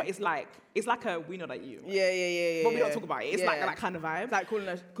 Okay. But it's like a we know that you. Yeah. But we don't talk about it. It's like Yeah. that kind of vibe. It's like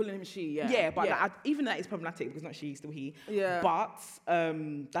calling him she, yeah. Yeah, but like, even that is problematic because not she, still he. Yeah. But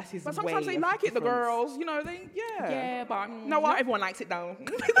that's his But way sometimes they of like it, the difference. girls, you know, they, yeah. Yeah, but No, not what? everyone likes it though.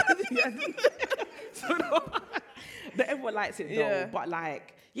 So not everyone likes it though. Yeah. But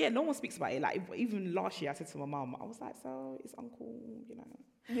like, yeah, no one speaks about it. Like even last year, I said to my mum, I was like, "So it's uncle, you know."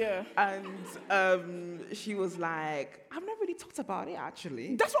 Yeah. And she was like, "I've never really talked about it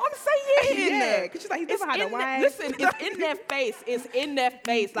actually." That's what I'm saying. Yeah, because she's like, "He's never had a wife." Listen, it's in their face. It's in their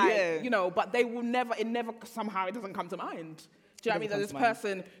face. Like, Yeah. you know, but they will never, somehow it doesn't come to mind. Do you know what I mean? That this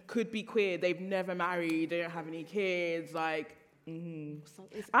person could be queer. They've never married. They don't have any kids. Like, so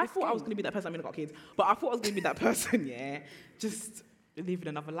I thought I was going to be that person. I mean, I got kids, but I thought I was going to be that person, yeah, just living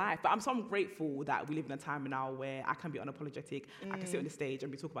another life. But I'm grateful that we live in a time now where I can be unapologetic. I can sit on the stage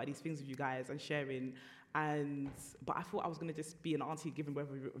and we talk about these things with you guys and sharing. But I thought I was going to just be an auntie giving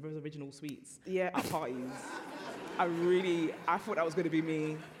original sweets at parties. I thought that was going to be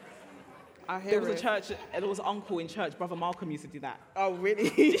me. I hear There was it. a church, there was an uncle in church, Brother Malcolm used to do that. Oh, really?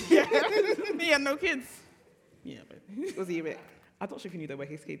 He had no kids. Yeah, but was he a bit? I'm not sure if you knew there were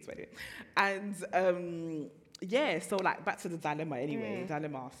his kids, by the way. And yeah, so like back to the dilemma anyway,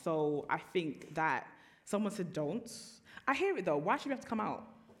 dilemma. So I think that someone said don't. I hear it though. Why should we have to come out?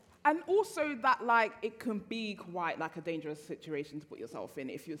 And also that, like, it can be quite like a dangerous situation to put yourself in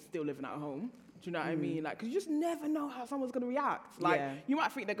if you're still living at home. Do you know what I mean? Like, because you just never know how someone's going to react. Like, you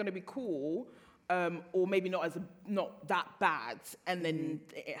might think they're going to be cool, or maybe not that bad, and then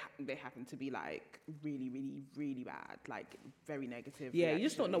they happen to be like really, really, really bad, like very negative. Yeah, you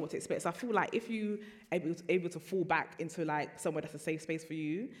just don't know what to expect. So I feel like if you able to fall back into like somewhere that's a safe space for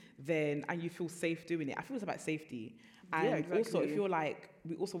you, then and you feel safe doing it. I feel it's about safety. And also, if you're like,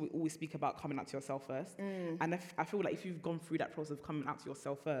 we always speak about coming out to yourself first. And I feel like if you've gone through that process of coming out to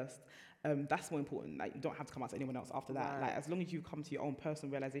yourself first, that's more important. Like, you don't have to come out to anyone else after that. Like, as long as you come to your own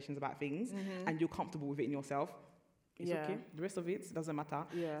personal realizations about things and you're comfortable with it in yourself, it's okay. The rest of it doesn't matter.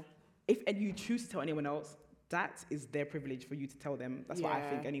 Yeah. And you choose to tell anyone else, that is their privilege for you to tell them. That's what I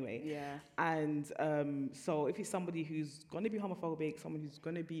think anyway. Yeah. And so if it's somebody who's going to be homophobic, someone who's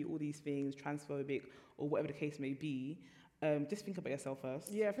going to be all these things, transphobic, or whatever the case may be, just think about yourself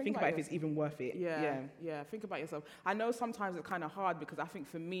first. Yeah, think about if it's even worth it. Yeah, think about yourself. I know sometimes it's kind of hard because I think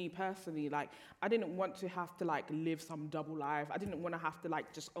for me personally, like, I didn't want to have to like live some double life. I didn't want to have to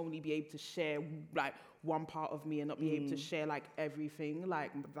like just only be able to share like one part of me and not be able to share like everything,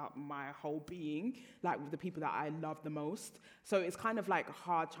 like about my whole being, like with the people that I love the most. So it's kind of like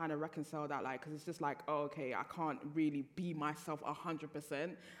hard trying to reconcile that, like, because it's just like, oh, okay, I can't really be myself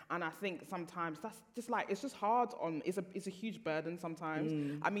 100%. And I think sometimes that's just like, it's just hard on, it's a huge burden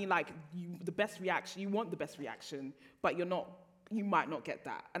sometimes. I mean, like, you want the best reaction, but you might not get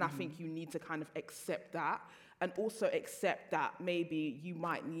that. And I think you need to kind of accept that. And also accept that maybe you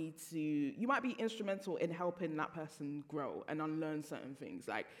might be instrumental in helping that person grow and unlearn certain things.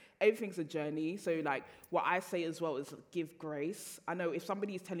 Like, everything's a journey. So like, what I say as well is give grace. I know if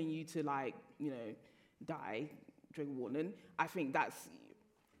somebody is telling you to like, you know, die, trigger warning, I think that's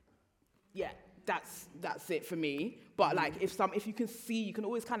it for me. But like, if you can see, you can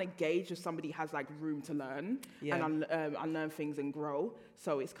always kind of gauge if somebody has like room to learn and unlearn things and grow.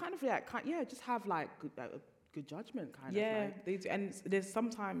 So it's kind of just have like good judgment, kind of. Yeah, they do. And there's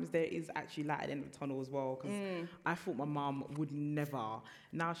sometimes there is actually light at the end of the tunnel as well. Because I thought my mum would never.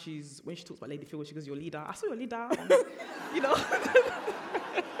 Now when she talks about Lady Phil, she goes, "Your leader." I saw your leader. You know.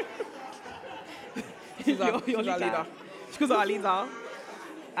 She's our leader. She goes, "Our leader."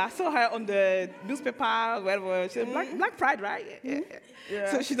 I saw her on the newspaper, whatever. She's Black Pride, right?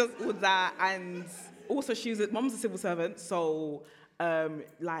 Yeah. So she does all that, and also mom's a civil servant, so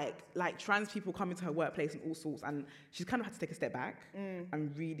like trans people come into her workplace and all sorts, and she's kind of had to take a step back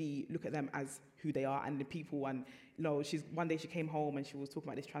and really look at them as who they are and the people. And you know, one day she came home and she was talking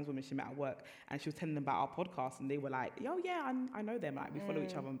about this trans woman she met at work, and she was telling them about our podcast, and they were like, "Yo, yeah, I know them. Like, we follow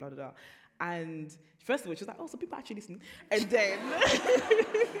each other and blah blah blah." And first of all, she was like, "Oh, so people actually listen." And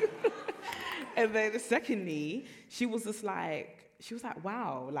then, secondly, she was like,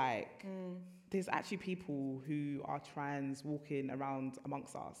 "Wow, like." There's actually people who are trans walking around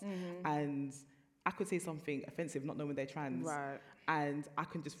amongst us, and I could say something offensive not knowing they're trans, right? And I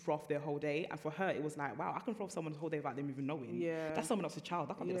can just froth their whole day. And for her, it was like, wow, I can froth someone's whole day without them even knowing. Yeah, that's someone else's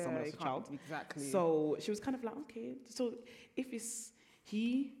child. I can't be someone else's child. Exactly. So she was kind of like, okay, so if it's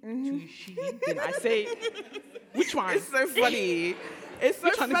he to she, then I say, which one? It's so funny. It's so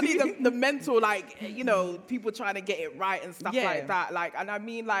Which one is funny, he? the mental, like, you know, people trying to get it right and stuff Yeah. like that. Like, and I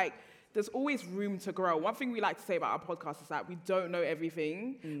mean, like, there's always room to grow. One thing we like to say about our podcast is that we don't know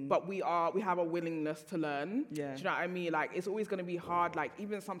everything, but we have a willingness to learn. Yeah. Do you know what I mean? Like, it's always going to be hard. Like,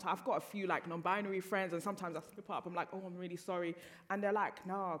 even sometimes I've got a few like non-binary friends, and sometimes I slip up. I'm like, oh, I'm really sorry, and they're like,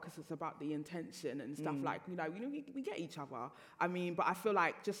 no, because it's about the intention and stuff. Like, you know, we get each other. I mean, but I feel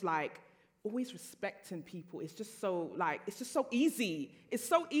like just like always respecting people is just so like it's just so easy. It's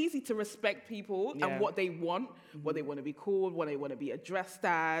so easy to respect people Yeah. and what they want, what they want to be called, what they want to be addressed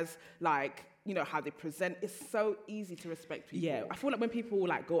as, like, you know, how they present. It's so easy to respect people. Yeah, I feel like when people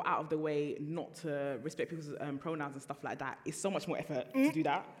like go out of the way not to respect people's pronouns and stuff like that, it's so much more effort to do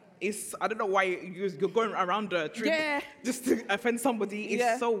that. It's I don't know why you're going around the trip just to offend somebody.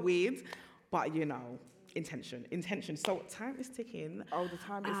 It's so weird, but you know, intention. So time is ticking. Oh, the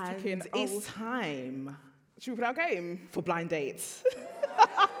time is and ticking. It's time Should we play our game? for blind dates.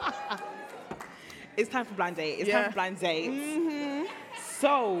 It's time for blind date. It's time for blind dates.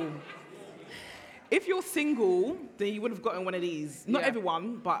 So, if you're single, then you would have gotten one of these. Not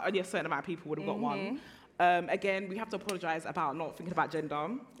everyone, but only a certain amount of people would have got one. Again, we have to apologize about not thinking about gender.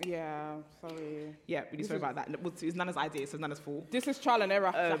 Yeah, sorry. Yeah, really sorry about that. It's Nana's idea, so it's Nana's fault. This is trial and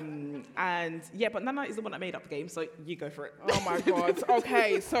error. And yeah, but Nana is the one that made up the game, so you go for it. Oh my God.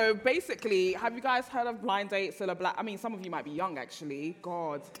 Okay, so basically, have you guys heard of Blind Date, Cilla Black? I mean, some of you might be young, actually.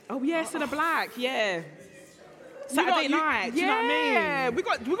 God. Oh yeah, Cilla Black, yeah. Saturday night, do you know what I mean? Yeah, we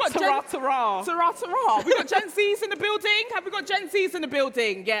got Ta-ra, Gen- ta-ra. Ta-ra, ta-ra. We got Gen Zs in the building. Have we got Gen Zs in the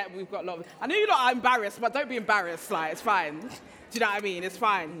building? Yeah, we've got a lot of... I know you lot are embarrassed, but don't be embarrassed. Like, it's fine. Do you know what I mean? It's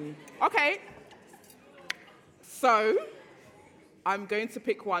fine. Okay. So, I'm going to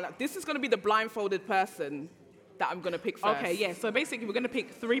pick one. This is going to be the blindfolded person that I'm going to pick first. Okay, yeah, so basically we're going to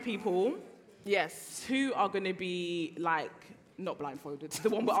pick 3 people. Yes. 2 are going to be like Not blindfolded. the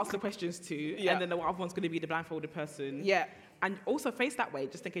one we'll ask the questions to, Yeah. and then the other one's going to be the blindfolded person. Yeah. And also face that way,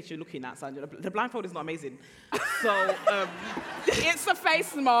 just in case you're looking at Sandra. The blindfold is not amazing. So, It's a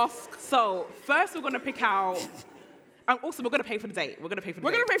face mask. so first we're going to pick out, and also we're going to pay for the date. We're going to pay for the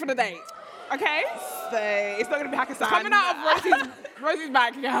We're date. going to pay for the date. Okay? So it's not going to be Hakkasan. Coming out of Rosie's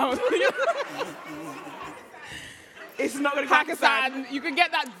bank account. It's not going to be Hakkasan. Pakistan, you can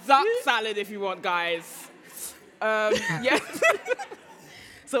get that duck salad if you want, guys. Yes.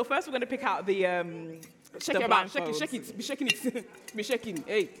 So first we're going to pick out the Shake the it about. Shake it, blindfolds. shake it. Be shaking it. Be shaking.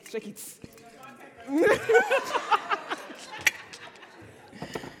 Hey, shake it. Do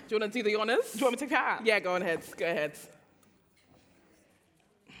you want to do the honors? Do you want me to take it out? Yeah, go on ahead. Go ahead.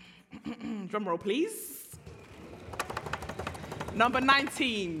 Drum roll, please. Number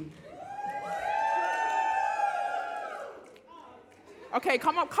 19. Okay,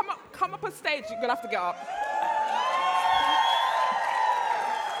 come up on stage. You're gonna have to get up.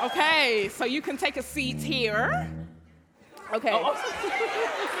 Okay, so you can take a seat here. Okay. Oh.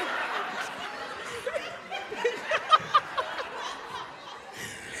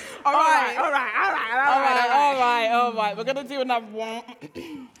 All right. All All right. We're gonna do another one.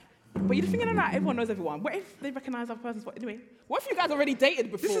 But you're thinking that everyone knows everyone. What if they recognize other person's voice? Anyway, What if you guys already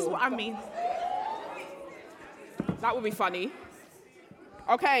dated before? this is what I mean. That would be funny.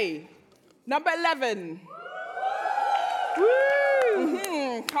 Okay, number 11.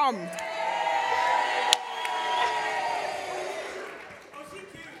 Woo! Come.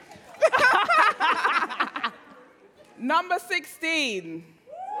 Number 16.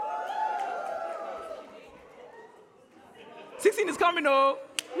 16 is coming, though.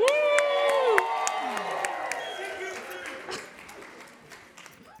 Woo!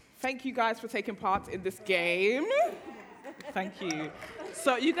 Thank you guys for taking part in this game. Thank you.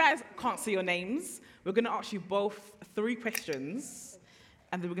 So you guys can't see your names. We're going to ask you both 3 questions,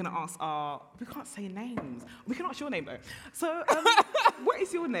 and then we're going to ask we can't say names. We can ask your name, though. So what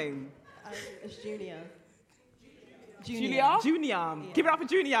is your name? It's Julia. Julia? Junior. Give it up for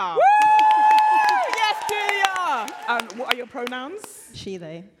Junior. Woo! Yes, Julia! And what are your pronouns? She,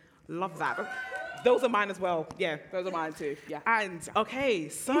 they. Love that. Those are mine as well. Yeah. Those are mine too. Yeah. And okay,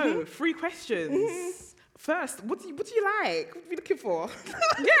 so 3 questions. First, what do you like? What are you looking for?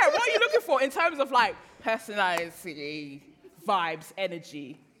 Yeah, what are you looking for in terms of like personality, vibes,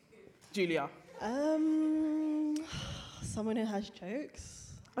 energy? Julia. Someone who has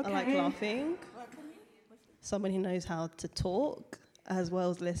jokes. I like Okay. laughing. Someone who knows how to talk as well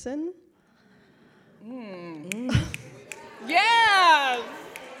as listen. Yeah.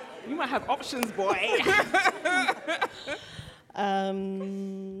 You might have options, boy.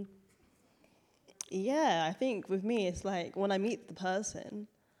 Yeah, I think with me, it's like when I meet the person,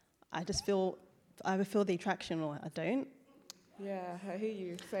 I either feel the attraction or I don't. Yeah, I hear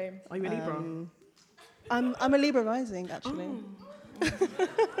you. Same. Are you a Libra? I'm a Libra rising, actually.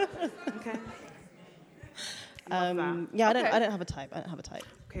 Okay. Yeah, Okay. I don't have a type. I don't have a type.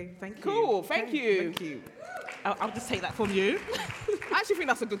 Okay, thank you. Cool, thank you. Thank you. I'll just take that from you. I actually think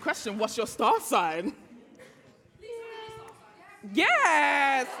that's a good question. What's your star sign?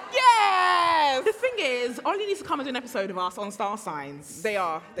 Yes! Yes! The thing is, Ollie needs to come and do an episode of us on star signs. They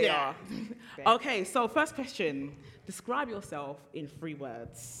are. They Yeah. are. Okay, so first question. Describe yourself in 3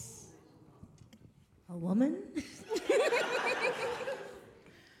 words. A woman?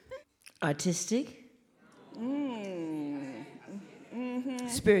 Artistic?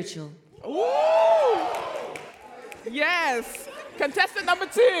 Spiritual? Ooh! Yes! Contestant number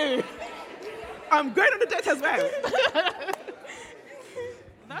 2. I'm going on the date as well.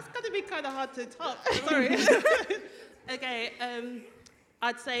 That's going to be kind of hard to top. Sorry. Okay,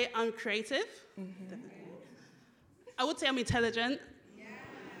 I'd say I'm creative. I would say I'm intelligent.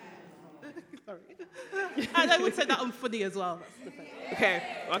 Sorry. And I would say that I'm funny as well. That's the thing.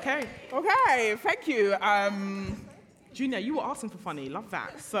 Okay. Okay, thank you. Junior, you were asking for funny. Love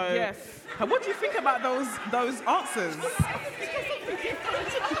that. So, Yes. What do you think about those answers?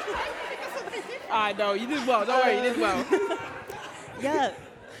 I know, you did well. Don't worry, you did well. Yeah.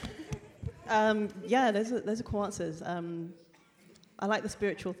 Yeah, those are cool answers. I like the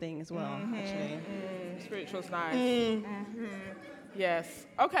spiritual thing as well, actually. Spiritual's nice. Yes.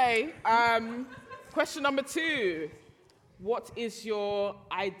 Okay. Question number 2. What is your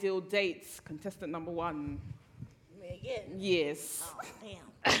ideal date? Contestant number 1. Me again? Yes. Oh, damn.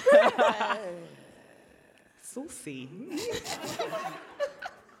 Saucy.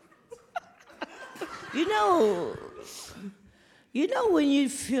 You know when you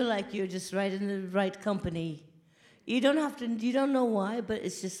feel like you're just right in the right company. You don't know why, but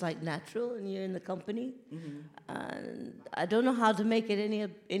it's just like natural and you're in the company. And I don't know how to make it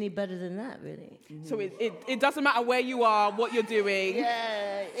any better than that, really. So it doesn't matter where you are, what you're doing.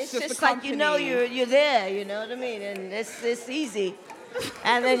 Yeah, it's Just just the like, you know, company. you're there, you know what I mean? And it's easy.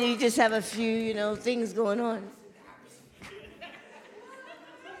 And then you just have a few, you know, things going on.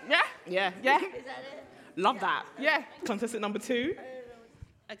 Yeah. Is that it? Love that. Yeah. Contestant number 2.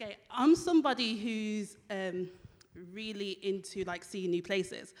 Okay, I'm somebody who's really into like seeing new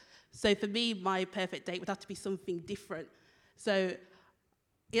places. So for me, my perfect date would have to be something different. So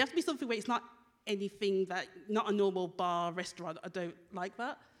it has to be something where it's not anything not a normal bar, restaurant. I don't like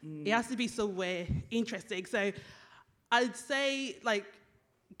that. It has to be somewhere interesting. So I'd say like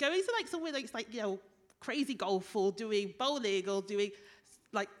going to like somewhere that's like, you know, crazy golf or doing bowling or doing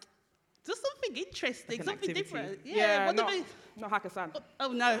like just something interesting, Like an something activity. different. Yeah, what not about- Hakkasan.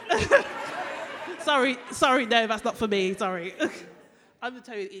 Oh no. sorry, no, that's not for me, sorry. I'm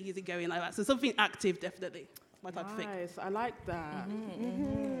totally easygoing like that. So something active, definitely. My type of thing. Nice, I like that.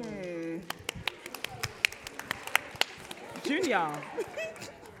 Junior,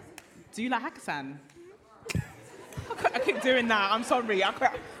 do you like Hakkasan? I keep doing that. I'm sorry.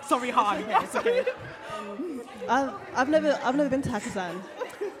 Sorry, Han. It's okay. I've never been to Hakkasan.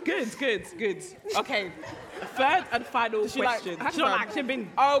 Good. Okay. Third and final Does she like question. Hakkasan? She's not actually been.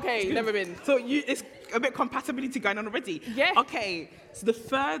 Oh, okay, never been. So it's a bit compatibility going on already. Yeah. Okay. So the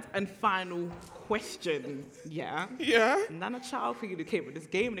third and final question. Yeah. Yeah. Nana Child figured they came with this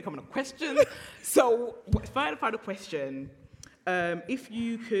game and they come on a question. So third and final question. If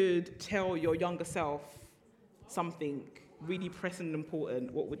you could tell your younger self something really pressing and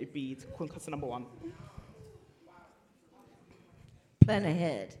important, what would it be? Question number 1. Plan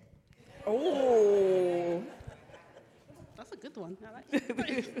ahead. Oh. That's a good one. I like it. So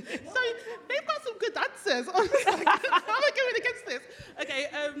they've got some good answers. I was like, how am I going against this? Okay,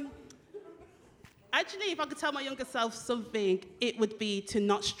 actually, if I could tell my younger self something, it would be to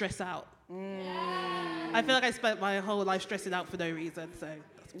not stress out. I feel like I spent my whole life stressing out for no reason, so...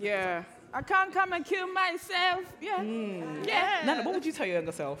 Yeah. I can't come and kill myself. Yeah. Yeah. Nana, what would you tell your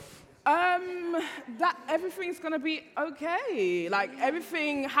younger self? That everything's gonna be okay. Like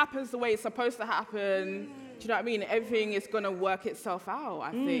everything happens the way it's supposed to happen. Do you know what I mean? Everything is gonna work itself out,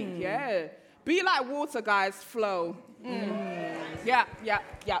 I think. Yeah. Be like water, guys, flow. Yeah. Yeah.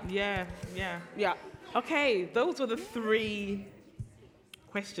 Okay, those were the 3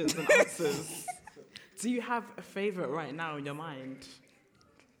 questions and answers. Do you have a favorite right now in your mind?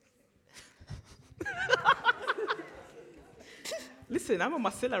 Listen, I'm on my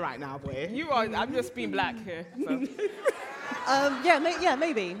Scylla right now, boy. You are. I'm just being black here. So.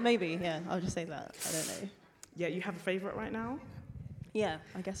 Maybe. Yeah, I'll just say that. I don't know. Yeah, you have a favorite right now? Yeah,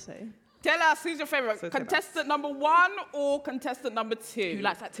 I guess so. Tell us who's your favorite. So tell Contestant number 1 or contestant number 2? Who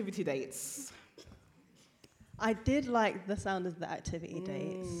likes activity dates? I did like the sound of the activity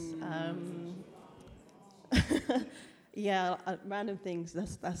dates. Yeah, random things.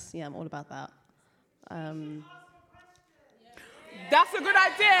 That's yeah, I'm all about that. That's a good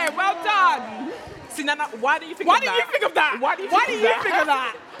idea. Well done. See, Nana, why do you think Why of did that? you think of that? Why do you Why think did of you think of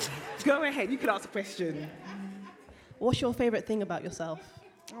that? Go ahead, you can ask a question. What's your favorite thing about yourself?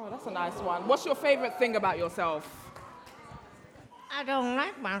 Oh, that's a nice one. What's your favorite thing about yourself? I don't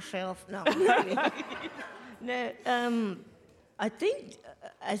like myself. No, really. No. I think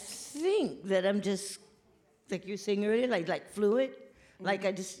that I'm just like you were saying earlier, like fluid. Like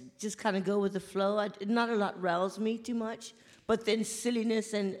I just kind of go with the flow. Not a lot riles me too much, but then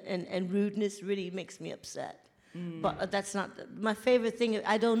silliness and rudeness really makes me upset. But that's not my favorite thing.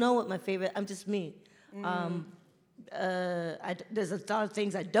 I don't know what my favorite. I'm just me. There's a lot of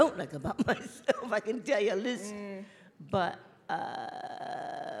things I don't like about myself. I can tell you a list, but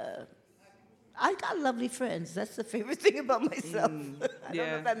I got lovely friends. That's the favorite thing about myself. I don't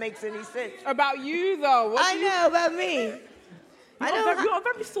know if that makes any sense. About you, though. I know about me. You're a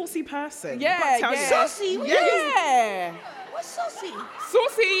very saucy person. Yeah, Tell yeah. you. Saucy? What is- Yeah. What's saucy?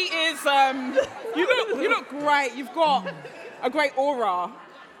 Saucy is, you look great. You've got a great aura.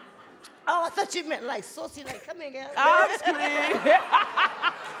 Oh, I thought you meant like saucy, like come here, girl.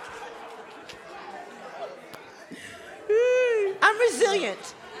 I'm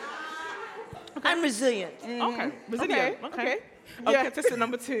resilient. I'm resilient. Okay, resilient. Okay. Okay, contestant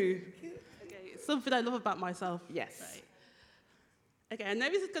number 2. Okay, something I love about myself. Yes. Right. Okay, I know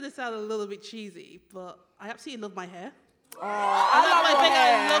this is going to sound a little bit cheesy, but I absolutely love my hair. I love your I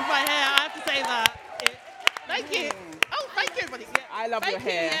hair. love my hair. I have to say that. Thank you. Oh, thank you, everybody. Yeah. I love your Thank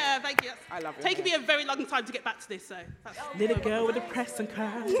you. hair. Yeah, thank you. I love your Taking me a very long time to get back to this, so. Little girl with a press and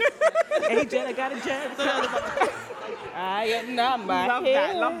curls. Hey, Jen, I got a Jen. I am not my Love hair.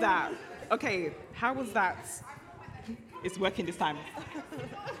 that, love that. Okay, how was that? It's working this time.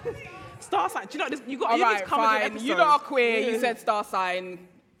 Star sign. Do you know this? You got All you need right, to come with an fine. episode. You lot are queer. You said star sign.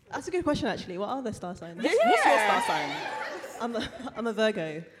 That's a good question, actually. What are the star signs? What's your star sign? I'm a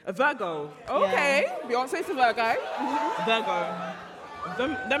Virgo. A Virgo. Okay. Beyonce's a Virgo.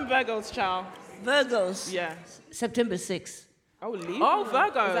 Virgo. Them Virgos, child. Virgos. Yeah. September 6th. Oh, Libra. Oh,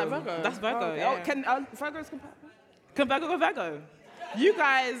 Virgo. Is that Virgo? That's Virgo. Oh, Yeah. can Virgos compatible? Can Virgo go Virgo? You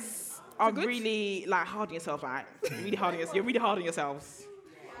guys are good? really like hard on yourself, right? You're really hard on yourselves.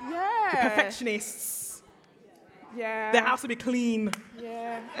 Yeah. Perfectionists. Yeah. Their house to be clean.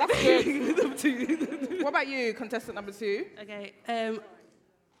 Yeah. That's good. Them two. What about you, contestant number 2? Okay,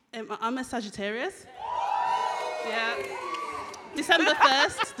 I'm a Sagittarius. Yeah. December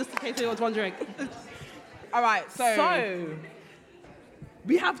 1st, just in case anyone's wondering. All right. So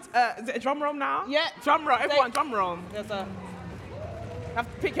we have is it a drum roll now? Yeah. Drum roll. Everyone, drum roll. There's a. You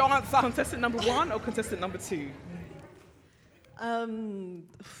have to pick your answer. Contestant number 1 or contestant number 2?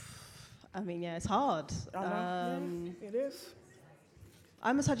 I mean, yeah, it's hard. It is.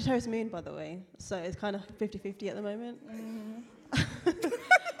 I'm a Sagittarius moon, by the way, so it's kind of 50-50 at the moment.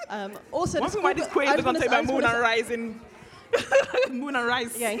 Also, One the thing why these Scorpio- queens I are just going to wanna- take I my just moon wanna and say- rising. Moon and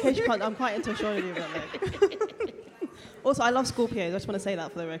rise. Yeah, in case you can't, I'm quite into astrology. But also, I love Scorpios. I just want to say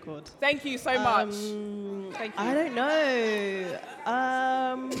that for the record. Thank you so much. Thank you. I don't know.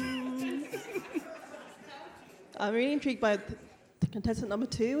 I'm really intrigued by the contestant number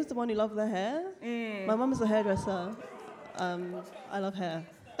 2 was the one who loved their hair. My mum is a hairdresser. I love hair.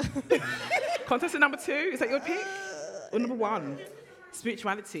 Contestant number 2, is that your pick? Or number 1?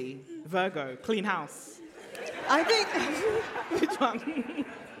 Spirituality, Virgo, clean house. I think Which one?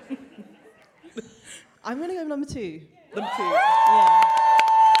 I'm gonna go number 2. Number 2. Yeah.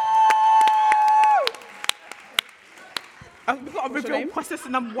 We've got to reveal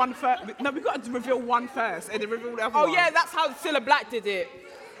contestant number 1 first. No, we've got to reveal one first and then reveal the other Oh one. yeah, that's how Cilla Black did it.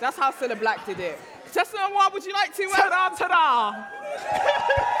 That's how Cilla Black did it. Contestant number 1, would you like to? Ta-da, ta-da!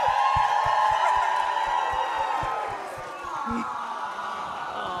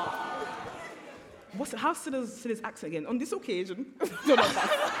 How's Cilla's accent again? On this occasion. No,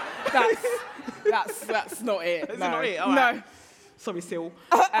 that's not it. Is no. it not it? All right. Sorry, Sil.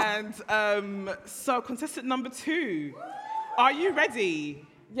 And so contestant number 2, are you ready?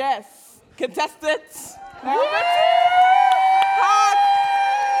 Yes. Contestants.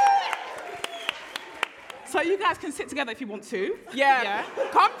 So you guys can sit together if you want to. Yeah.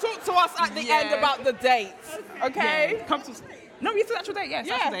 Come talk to us at the end about the date. Okay? Yeah. Come to. No, it's an actual date. Yes,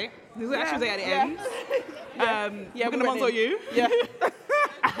 Yeah. actual date. There's an actual date at the Yeah. end. Yeah, we're gonna we're monitor ready. you. Yeah.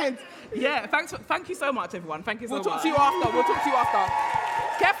 And yeah, thank you so much, everyone. Thank you so We'll much. talk to you after.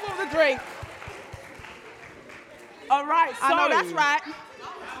 Careful of the drink. All right, so I know that's right.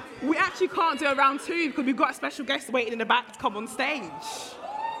 we actually can't do a round two because we've got a special guest waiting in the back to come on stage.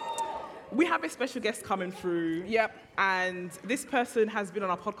 We have a special guest coming through. Yep. And this person has been on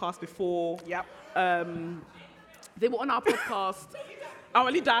our podcast before. Yep. They were on our podcast.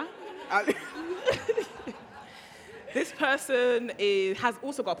 Our leader. This person has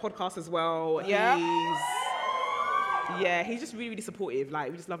also got a podcast as well. Yeah. He's just really, really supportive.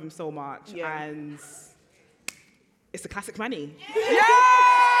 Like, we just love him so much. Yeah. And it's the classic Manny. Yes!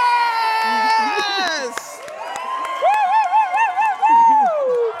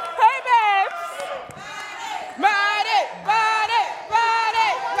 Hey, babes! Money.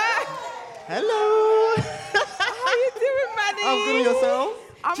 Hello. How you doing, Manny? I'm good. Yourself?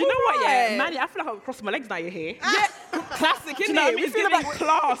 I'm Do you know what, yeah? alright. Manny, I feel like I've crossed my legs now you're here. Yeah, classic, Do innit? you know what I mean? We It's feel a giving bit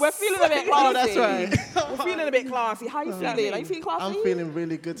class. We're feeling a bit classy. Oh, that's right. We're feeling a bit classy. How you feeling? Are you feeling classy? I'm feeling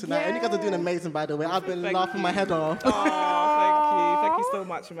really good tonight. And you guys are doing amazing, by the way. I've been Thank laughing my head off. Oh, thank you so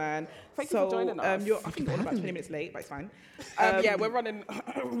much, man. Thank you for joining us. I think we're about 20 minutes late, but it's fine. Yeah, we're running.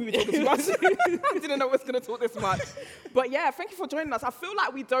 We were talking too much. I didn't know we was going to talk this much. But yeah, thank you for joining us. I feel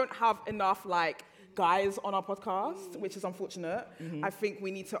like we don't have enough guys on our podcast, which is unfortunate. I think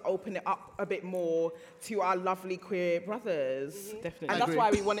we need to open it up a bit more to our lovely queer brothers. Definitely. And that's Agree.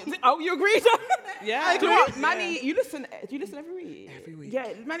 why we wanted to. Oh, you agreed? Yeah, I agree. Manny, do you listen every week? Every week. Yeah,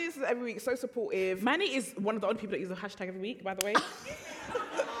 Manny listens every week. So supportive. Manny is one of the only people that use the hashtag every week, by the way. Okay,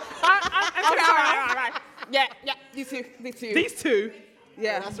 all right. Yeah, these two. These two.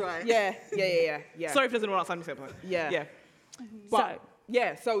 Yeah, that's right. Yeah. Sorry if there's anyone outside the same point. Yeah. But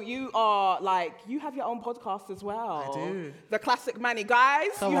So you are you have your own podcast as well. I do. The Classic Manny. Guys,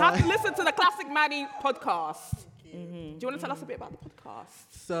 Come you have on. to listen to the Classic Manny podcast. Do you want to tell us a bit about the podcast?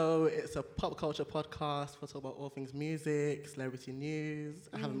 So it's a pop culture podcast. We'll talk about all things music, celebrity news.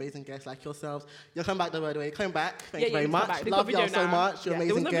 I have amazing guests like yourselves. You're coming back, by the way. You're coming back. Thank you very much. Love y'all so much. You're There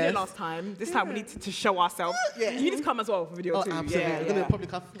was amazing no video guests. last time. This time we need to show ourselves. You need to come as well for video Oh, too. absolutely. Yeah, We're gonna probably,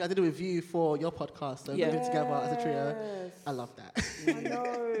 I think I did a review for your podcast, so Yeah. we're doing it together as a trio. I love that. I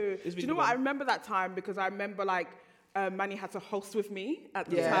know. Do you know what? I remember that time because I remember Manny had to host with me at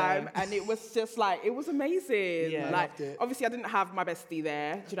the time, and it was just it was amazing. Yeah. I loved it. Obviously, I didn't have my bestie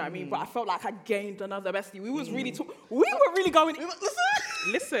there. Do you know what I mean? But I felt like I gained another bestie. We were really going.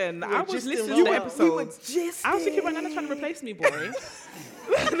 Listen, were I was gisting listening well. to the We episodes. were just. I was thinking, Nana's trying to replace me, boy.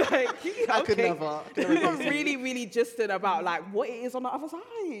 I could never. We were really, really gisting about what it is on the other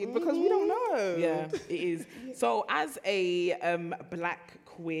side because we don't know. Yeah, it is. So, as a black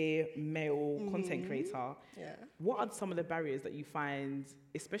queer male content creator, what are some of the barriers that you find,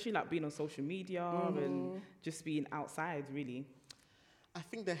 especially being on social media and just being outside, really? I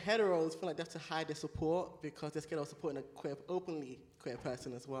think the heteros feel like they have to hide their support because they're scared of supporting a openly queer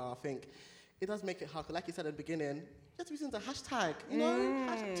person as well. I think it does make it hard. 'Cause like you said at the beginning, you have to use the hashtag,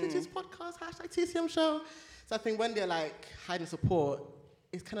 hashtag TT's podcast, hashtag TCM show. So I think when they're hiding support,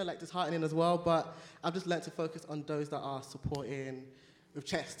 it's kind of disheartening as well. But I've just learned to focus on those that are supporting with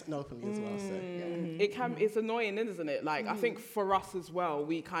chest and openly as well. So yeah. It's annoying, isn't it? I think for us as well,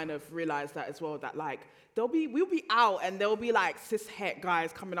 we kind of realized that as well, that we'll be out and there'll be cis het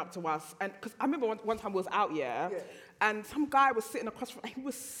guys coming up to us, and because I remember one time we was out, and some guy was sitting across from, he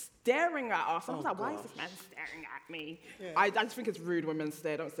was staring at us. I was why is this man staring at me? Yeah. I just think it's rude when men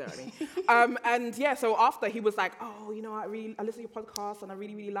stare, don't stare at me. So after he was I listen to your podcast and I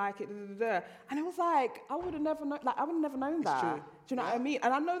really, really like it. And I was I would have never known, known that. true. Do you know what I mean?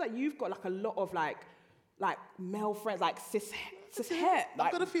 And I know that you've got a lot of male friends, cis het.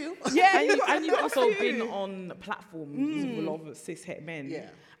 I've got a few. Yeah, And you've also a few. been on platforms with a lot of cis het men. Yeah.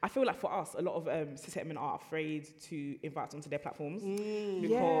 I feel like for us, a lot of cis het men are afraid to invite us onto their platforms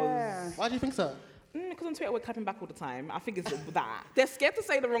because Yeah. Why do you think so? because on Twitter we're clapping back all the time. I think it's that. They're scared to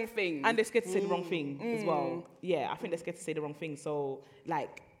say the wrong thing. And they're scared to say the wrong thing as well. Yeah, I think they're scared to say the wrong thing. So,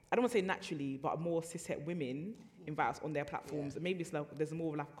 I don't want to say naturally, but more cis-het women invite us on their platforms. And maybe it's there's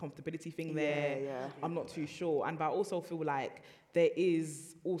more of a comfortability thing there. Yeah. I'm not too sure. But I also feel like there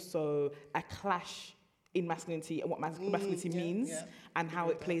is also a clash in masculinity and what masculinity means and how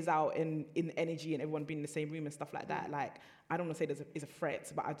it plays out in energy and everyone being in the same room and stuff like that. I don't want to say it's a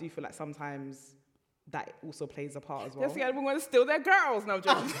threat, but I do feel like sometimes that also plays a part as well. Yes, everyone to steal their girls. No,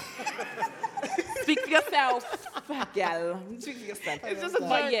 joke. Speak for yourself, girl. Speak for yourself. It's just a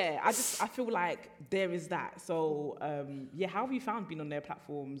But joke. yeah, I feel like there is that. So how have you found being on their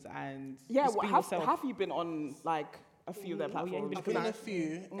platforms and Yeah, just being yourself? have you been on a few of their platforms? I've been on a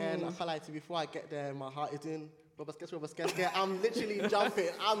few, and I feel like before I get there, my heart is doing rubber sketch. Yeah, I'm literally jumping.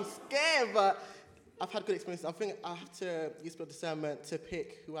 I'm scared, but I've had good experiences. I think I have to use my discernment to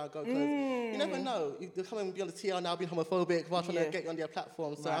pick who I go because you never know. They'll come and be on the TL now, being homophobic while trying to get you on their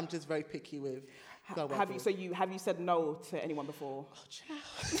platform. So I'm just very picky with who I work with. Have you said no to anyone before? Oh,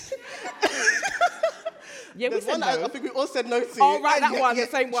 child. Yeah, we There's said one no. I think we all said no to. Oh, right, that one, the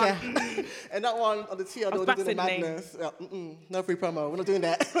same one. And that one on the TL, they was were about doing to the say the name. madness. No free promo. We're not doing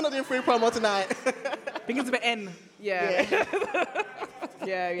that. We're not doing free promo tonight. Begins with an N. Yeah.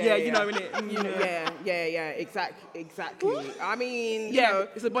 Yeah, you know, innit? You know, yeah, exactly. I mean, you Yeah, know,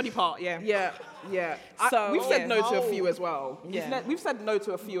 it's a body part, yeah. Yeah. So- We've said no to a Oh. few as well. Yeah. We've said no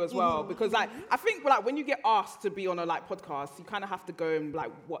to a few as well because, like, I think like when you get asked to be on a like podcast, you kind of have to go and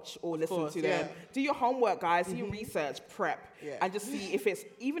like watch or listen course, to them. yeah. Do your homework, guys. Do your research, prep, Yeah. and just see if it's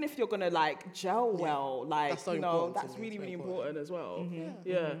even if you're gonna like gel well, like That's so you know, important to that's me. really It's really very important as well.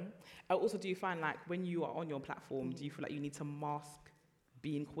 Yeah. Also, do you find like when you are on your platform, do you feel like you need to mask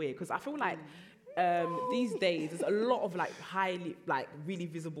being queer? Because I feel like these days there's a lot of like highly, like really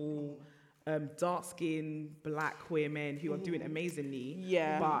visible, dark-skinned black queer men who are doing amazingly.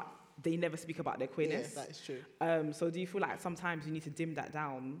 Yeah. But they never speak about their Yeah, queerness. that is true. So do you feel like sometimes you need to dim that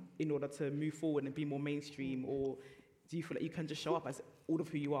down in order to move forward and be more mainstream, or do you feel like you can just show up as all of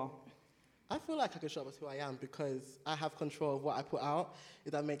who you are? I feel like I can show up as who I am because I have control of what I put out,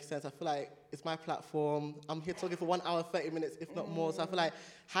 if that makes sense. I feel like it's my platform. I'm here talking for 1 hour, 30 minutes, if not more. So I feel like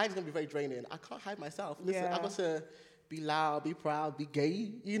hiding's going to be very draining. I can't hide myself. Listen, Yeah. I've got to be loud, be proud, be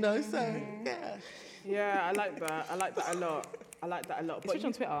gay, you know? So, yeah. Yeah, I like that. I like that a lot. But Especially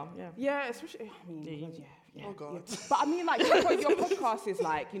on Twitter, yeah. yeah, especially. I mean, yeah. Oh, God. Yeah. But I mean, like your podcast is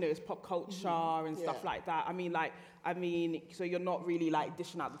like, you know, it's pop culture and stuff Yeah. like that. I mean, so you're not really like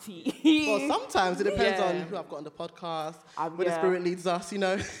dishing out the tea. Well, sometimes it depends Yeah. on who I've got on the podcast, where the yeah. spirit leads us, you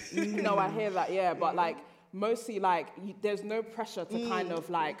know? No, I hear that, yeah. But like mostly like there's no pressure to kind of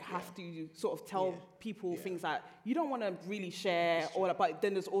like have to sort of tell people things that you don't want to really share or but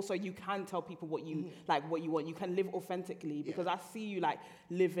then there's also you can tell people what you like what you want. You can live authentically because I see you like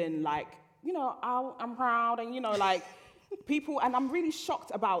living like, you know, I'm proud and you know like people and I'm really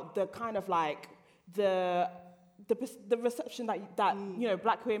shocked about the kind of like the reception that you know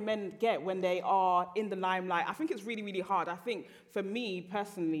black queer men get when they are in the limelight. I think it's really really hard. I think for me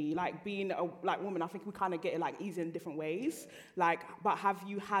personally, like being a like woman, I think we kind of get it like easy in different ways. Like, but have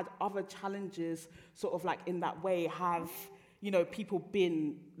you had other challenges sort of like in that way? Have you know people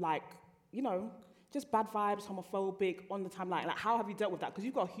been like you know just bad vibes, homophobic on the timeline? Like, how have you dealt with that? Because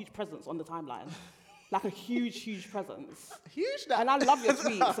you've got a huge presence on the timeline. Like a huge presence. Huge. And I love your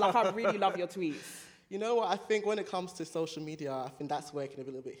tweets. Like I really love your tweets. You know what? I think when it comes to social media, I think that's where it can be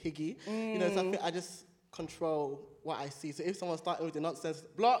a little bit higgy. You know, so I think I just control what I see. So if someone's starting with the nonsense,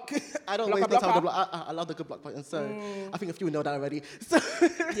 block. I don't waste no time with the block. I love the good block button. So I think a few know that already. So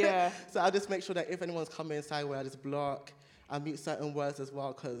Yeah. So I just make sure that if anyone's coming sideways, I just block. I mute certain words as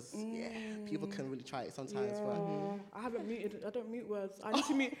well because people can really try it sometimes. But I haven't muted. I don't mute words. I need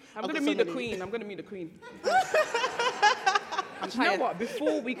to mute. I'm I've going to got mute so the many. queen. I'm going to mute the queen. Do you know what?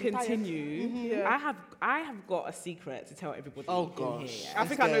 Before we continue, I have got a secret to tell everybody. Oh, in gosh. here. I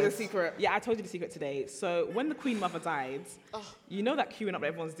think I know the secret. Yeah, I told you the secret today. So when the Queen Mother died, you know that queuing up that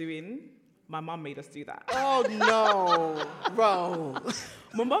everyone's doing? My mum made us do that. oh no, bro.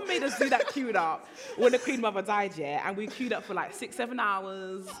 My mum made us do that queued up when the Queen Mother died, yeah, and we queued up for like 6-7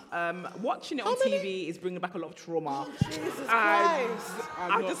 hours. Watching it on TV is bringing back a lot of trauma. Jesus And Christ.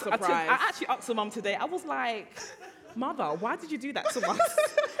 I'm not surprised. I actually asked my mum today. I was like, Mother, why did you do that to us?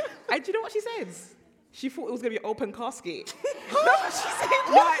 And do you know what she said? She thought it was going to be an open casket. That's what she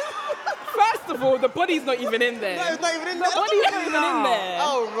said. Like, first of all, the body's not even in there. No, it's not even in The there. body's not even in there.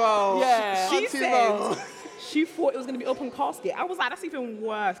 Oh, bro. Yeah. She Auntie said Ro. she thought it was going to be open casket. I was like, that's even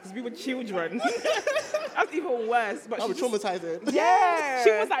worse because we were children. That's even worse. But I she was just- traumatizing. Yeah. She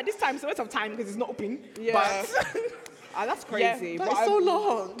was like, this time, so it's of time because it's not open. Yeah. But That's crazy. That but is so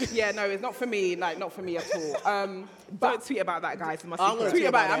long. Yeah, no, it's not for me. Like, not for me at all. don't tweet about that, guys. It's my I'm secret. gonna Tweet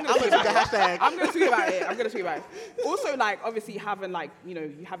about it. I'm gonna tweet the hashtag. I'm gonna tweet about it. Also, like, obviously having like, you know,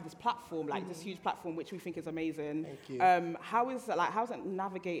 you have this platform, like this huge platform, which we think is amazing. Thank you. How's it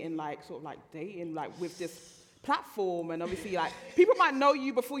navigating like sort of like dating like with this platform and obviously like people might know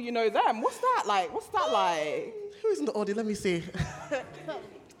you before you know them. What's that like? Who's in the audience? Let me see.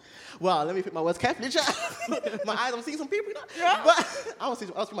 Well, let me pick my words carefully. My eyes, I'm seeing some people, you know? Yeah. But I'll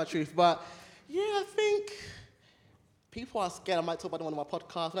speak my truth. But yeah, I think people are scared. I might talk about it on one of my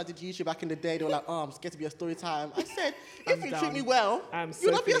podcasts. When I did YouTube back in the day, they were like, oh, I'm scared to be a story time. I said, if you treat me well,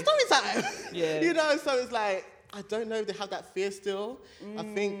 you'll not be a story time. Yeah. You know, so it's like, I don't know if they have that fear still. I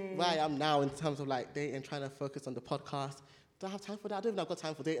think where I am now in terms of like dating, trying to focus on the podcast, do I have time for that? I don't even know I've got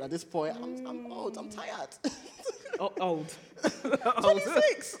time for dating at this point. I'm old. I'm tired. Old.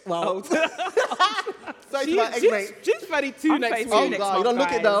 26. Well, Old. sorry to my ex-mate. She's 32 I'm next 32 week. Oh, next God, you month, don't look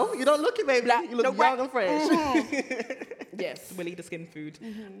it, guys. though. You don't look it, baby. Like, You look no, young and fresh. Yes. We'll eat the skin food.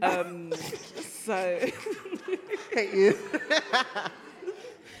 So, Hate you.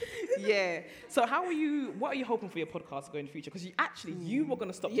 Yeah. So what are you hoping for your podcast going in the future? Because you were going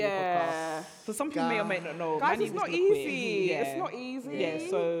to stop doing your Yeah. podcast. So some people may or may not know. guys, Manny it's was not gonna quit. easy. Yeah. It's not easy. Yeah.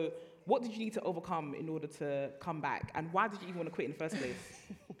 So what did you need to overcome in order to come back? And why did you even want to quit in the first place?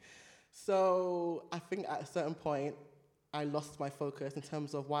 So I think at a certain point, I lost my focus in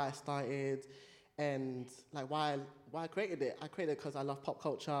terms of why I started and like why I created it. I created it because I love pop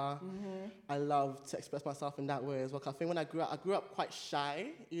culture. I love to express myself in that way as well. 'Cause I think when I grew up quite shy,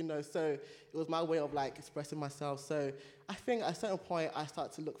 so it was my way of like expressing myself. So I think at a certain point, I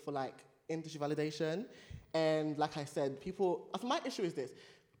started to look for like industry validation. And like I said, my issue is this,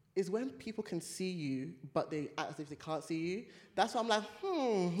 is when people can see you, but they act as if they can't see you. That's why I'm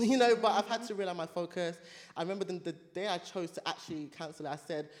like, but I've had to realize my focus. I remember the day I chose to actually cancel it, I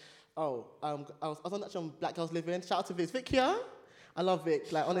said, I was on Black Girls Living. Shout out to Vic here. I love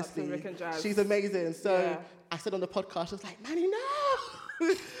Vic, like honestly. Vic and Jazz. She's amazing. So Yeah. I said on the podcast, she was like, Manny,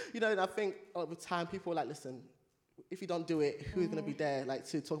 no! And I think over time, people were like, listen, if you don't do it, who's going to be there like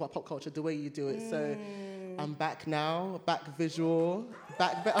to talk about pop culture the way you do it? So I'm back now, back visual,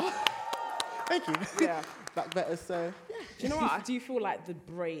 back better. Thank you. Yeah. Back better, so yeah. Do you know what? Do you feel like the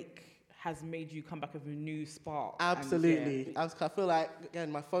break has made you come back with a new spark? and, Absolutely. I feel like,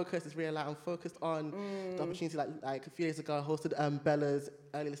 again, my focus is really like I'm focused on the opportunity. Like a few days ago, I hosted Bella's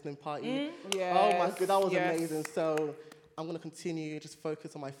early listening party. Yes, Oh my God, that was yes. amazing. So I'm going to continue just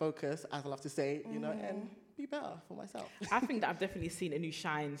focus on my focus, as I love to say, and be better for myself. I think that I've definitely seen a new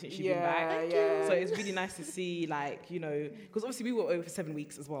shine since you've Yeah, been back. yeah. So it's really nice to see, like, because obviously we were over for 7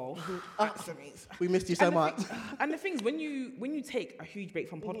 weeks as well. We missed you so And the much. And the thing is, when you take a huge break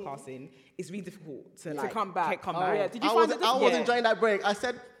from podcasting, it's really difficult to like come back. Come Oh, back. yeah. Did you I find was, it I was difficult? enjoying that break. I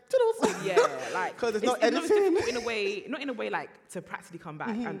said, toodles. Yeah, like 'Cause there's no it's not editing. difficult in a way, not in a way like to practically come back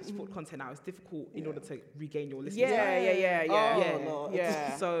and support content now. It's difficult in order to regain your listeners. Yeah. Oh, Lord.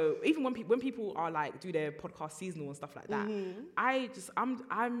 Yeah. So even when people are like do their podcast seasonal and stuff like that,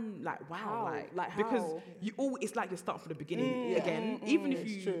 I'm like, wow, How? Like because how? it's like you're starting from the beginning again. Even if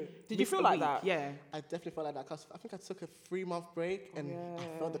It's you true. Did you miss feel a like week, that? Yeah. I definitely felt like that because I think I took a 3-month break and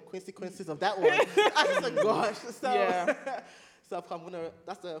I felt the consequences of that one. I said, gosh. So, Yeah. so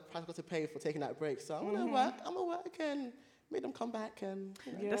that's the price I got to pay for taking that break. So I'm gonna work and make them come back and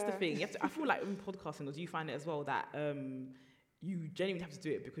That's the thing. I feel like in podcasting, do you find it as well that you genuinely have to do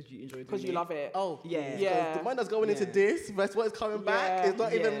it because you enjoy doing it? Because you love it. Oh, Yeah. please, 'cause Yeah. the money that's going into this versus what is coming back Yeah. is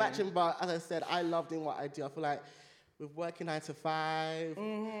not even Yeah. matching. But as I said, I love doing what I do. I feel like with working 9 to 5,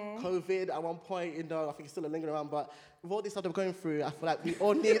 COVID at one point, I think it's still lingering around. But with all this stuff I'm going through, I feel like we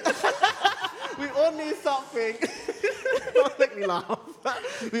all need something. Don't make me laugh.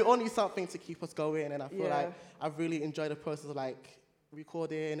 We all need something to keep us going, and I feel like I've really enjoyed the process of like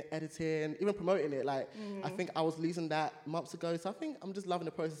recording, editing, even promoting it. Like I think I was losing that months ago, so I think I'm just loving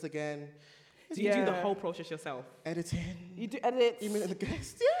the process again. Do you do the Yeah. whole process yourself? Editing, You do edits, emailing the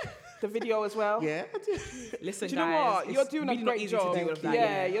guests, the video as well. yeah, I do. Listen, Do you know guys, what? it's You're doing really a not great easy job. to do all of that.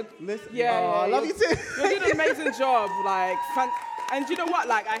 Yeah, you're Listen, Yeah, I love you too. You're doing an amazing job. Like, and you know what?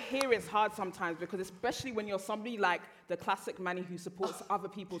 Like, I hear it's hard sometimes because especially when you're somebody like the classic Manny who supports other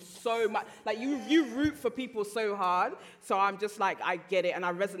people so much. Like, you root for people so hard. So I'm just like, I get it, and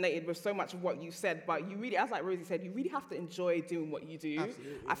I resonated with so much of what you said. But you really, as like Rosie said, you really have to enjoy doing what you do.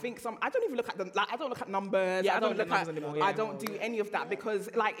 Absolutely. I think I don't even look at I don't look at numbers. Yeah, I I don't don't look look at at. numbers anymore, I yeah. don't do any of that because,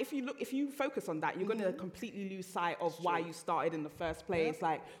 like, if you focus on that, you're gonna completely lose sight of why you started in the first place.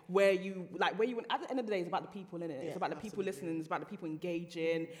 Like where you went. At the end of the day, it's about the people, innit? It's Yeah, about the people listening. It's about the people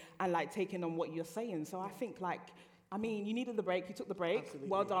engaging and like taking on what you're saying. So I think you needed the break. You took the break. Absolutely.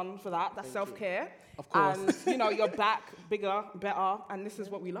 Well done for that. That's self-care. Of course. And you're back, bigger, better, and this is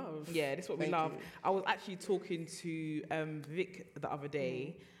what we love. Yeah, this is what we Thank love. you. I was actually talking to Vic the other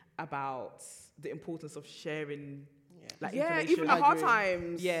day about the importance of sharing like Yeah, information. even the hard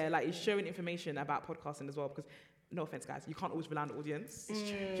times. Yeah, like sharing information about podcasting as well because no offense, guys, you can't always rely on the audience. Do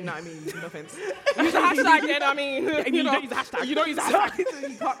you know what I mean? No offense. Use the hashtag, yeah, I mean. You don't use the hashtag. You don't use the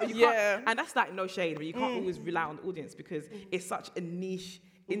hashtag. you Yeah. can't, and that's like no shade, but you can't always rely on the audience because it's such a niche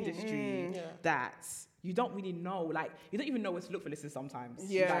industry that you don't really know. Like, you don't even know where to look for listeners sometimes.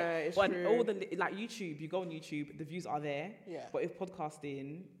 Yeah, like, it's but true. all like YouTube, you go on YouTube, the views are there. Yeah. But with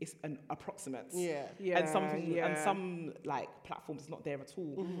podcasting, it's an approximate. Yeah. And Yeah. some like platforms it's not there at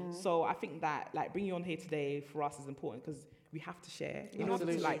all. So I think that like bringing you on here today for us is important because we have to share in order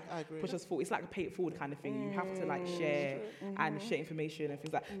to Absolutely, like I agree. push us forward. It's like a pay it forward kind of thing. You have to like share and share information and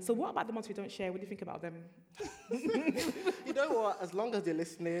things like that. So what about the ones who don't share? What do you think about them? You know what? As long as they're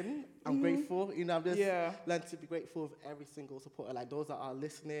listening, I'm grateful. You know, I'm just Yeah. learned to be grateful of every single supporter. Like those that are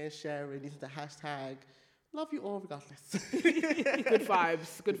listening, sharing, using the hashtag. Love you all regardless. Good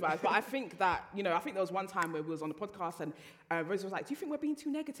vibes, good vibes. But I think that, you know, I think there was one time where we was on the podcast and Rose was like, do you think we're being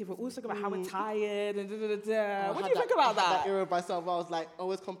too negative? We're always talking about how we're tired and da-da-da-da. What do you think about I had that? that era myself. I was like,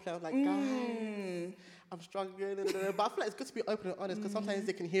 always complain, like, guys, I'm struggling. Da, da, da. But I feel like it's good to be open and honest because sometimes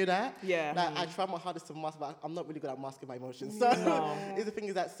they can hear that. Yeah. Like, I try my hardest to mask, but I'm not really good at masking my emotions. So the thing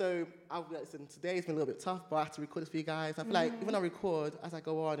is that, so I'll be like, listen, today's been a little bit tough, but I have to record this for you guys. I feel like even when I record, as I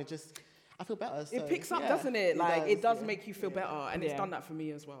go on, I feel better. So, It picks up, yeah, doesn't it? Like, it does yeah. make you feel better, and it's Yeah. done that for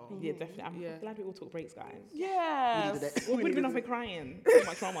me as well. Yeah, definitely. I'm Yeah. glad we all took breaks, guys. Yes. needed it. We would have been off here crying. So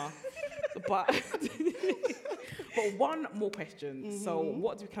much trauma. but one more question. So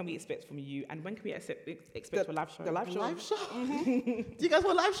what can we expect from you, and when can we expect a live show? The live A show. live show? Do you guys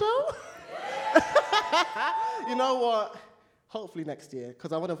want a live show? You know what? Hopefully next year,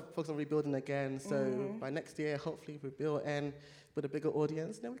 because I want to focus on rebuilding again. So by next year, hopefully rebuild and with a bigger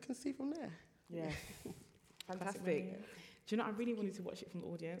audience, then we can see from there. Yeah. Fantastic. Do you know, I really wanted to watch it from the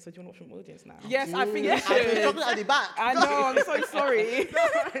audience. So do you want to watch from the audience now? Yes, I think you I've been should. struggling at the back. I know, I'm so sorry.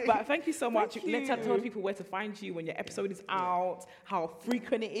 But thank you so much. Thank Let's you. tell the people where to find you when your episode is out, how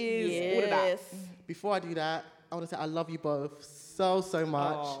frequent it is, all of that. Before I do that, I want to say I love you both so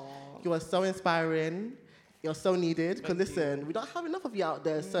much. Aw. You are so inspiring. You're so needed. Because listen, we don't have enough of you out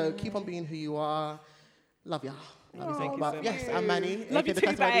there. So keep on being who you are. Love y'all. Love you. thank you But so yes, much. I'm Manny. Love you aka the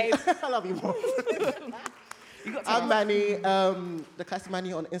too, Classic babe. Manny. I love you more. I'm Manny, the Classic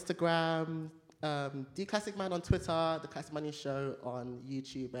Manny on Instagram, The Classic Man on Twitter, The Classic Manny Show on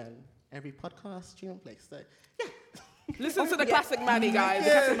YouTube, and every podcast streaming place. So yeah. Listen to the classic Manny, guys.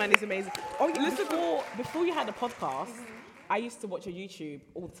 The Castle Man is amazing. Oh, yeah, before you had a podcast, I used to watch your YouTube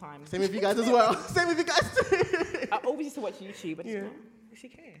all the time. Same with you guys as well. Same with you guys too. I always used to watch YouTube. I just Yeah. thought, does she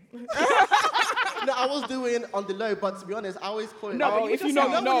care? No, I was doing on the low, but to be honest, I always call it. No, but if you know,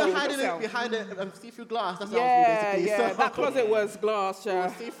 you when know. you're hiding yourself. it behind a see-through glass. That's what I Yeah, was doing, basically. yeah. So, That closet was glass,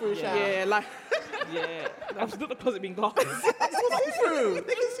 yeah. see-through, Yeah, like Yeah. I was not the closet being glass. see-through.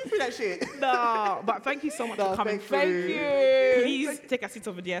 They can see through that shit. No, but thank you so much No, for coming. thank thank you. Please take a seat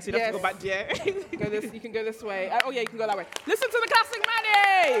over there so you don't have to go back there. You can go this way. Oh yeah, you can go that way. Listen to the classic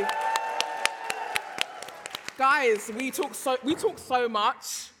Manny. Guys, we talk so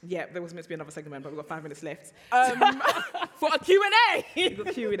much Yeah, there was meant to be another segment, but we've got 5 minutes left. for a Q&A. We've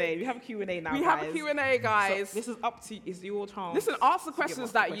got Q&A. We have a Q&A now, We guys. have a Q&A, guys. So this is up to is your chance. Listen, ask the to give questions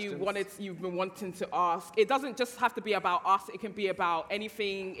us the that questions. you've been wanting to ask. It doesn't just have to be about us. It can be about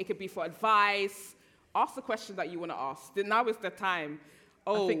anything. It could be for advice. Ask the question that you want to ask. Now is the time.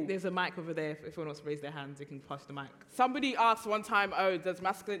 I think there's a mic over there. If anyone wants to raise their hands, they can pass the mic. Somebody asked one time,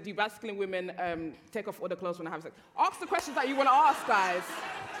 do masculine women take off all the clothes when they have sex? Ask the questions that you want to ask, guys.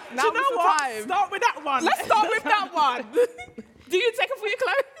 Now Do you know is the what? time. Start with that one. Let's start with that one. Do you take off all your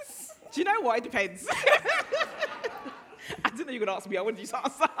clothes? Do you know what? It depends. I didn't know you were going to ask me. I wanted you to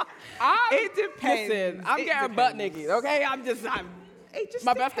answer. It depends. Listen, I'm It getting butt depends. naked, okay? It just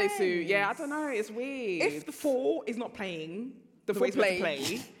My birthday depends. suit. Yeah, I don't know. It's weird. If the four is not playing, The way four it's meant to play.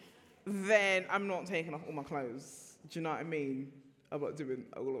 play, then I'm not taking off all my clothes. Do you know what I mean? I'm not doing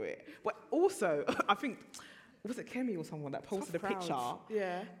all of it. But also, I think, was it Kemi or someone that posted a picture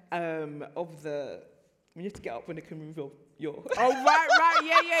Yeah. of the, when you have to get up when they can move your Oh, right.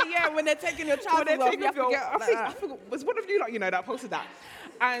 Yeah. When they're taking your when trousers they're off, taking you have off to your, get I up think, like I that. forgot, was one of you like, that posted that.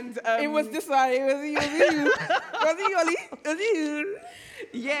 And It was this one. It was you. Was it Oli? Was it you?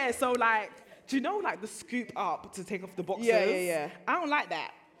 yeah, so like, do you know like the scoop up to take off the boxers? Yeah. I don't like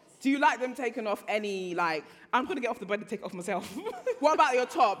that. Do you like them taking off any, like... I'm gonna get off the bed and take it off myself. What about your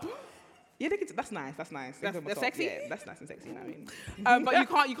top? Yeah, that's nice. That's nice. That's- Even my they're top, sexy? Yeah, that's nice and sexy. You know what I mean?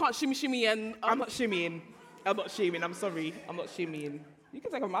 But you can't shimmy and... I'm not shimmying. I'm sorry. I'm not shimmying. You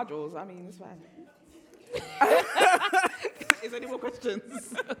can take off my drawers. I mean, it's fine. Is there any more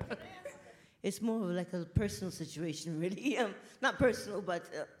questions? It's more of like a personal situation, really. Not personal, but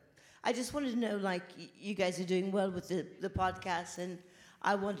I just wanted to know, like, you guys are doing well with the podcast, and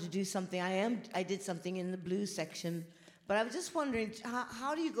I wanted to do something. I did something in the blues section, but I was just wondering,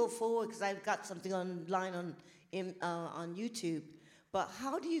 how do you go forward? Because I've got something online on YouTube, but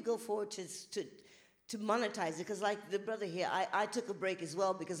how do you go forward to monetize it? Because like the brother here, I took a break as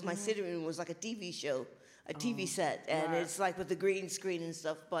well because my sitting room was like a TV show, a TV set, and it's like with the green screen and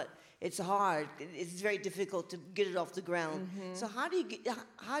stuff, but it's hard. It's very difficult to get it off the ground. So how do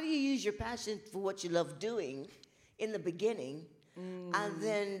you use your passion for what you love doing in the beginning, and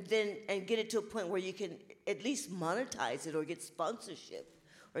then get it to a point where you can at least monetize it or get sponsorship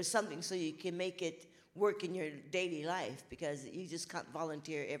or something, so you can make it work in your daily life, because you just can't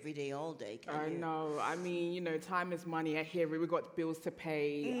volunteer every day, all day. I know. I mean, you know, time is money. I hear it. We've got bills to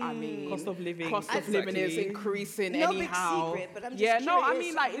pay. I mean, Cost of living. Cost of living is increasing No anyhow. big secret, but I'm just curious. No, I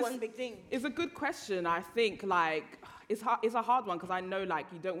mean, like, one big thing. It's a good question. I think, like, it's a hard one, because I know, like,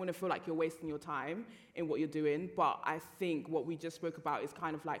 you don't want to feel like you're wasting your time in what you're doing. But I think what we just spoke about is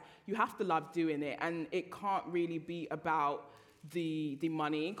kind of like, you have to love doing it, and it can't really be about the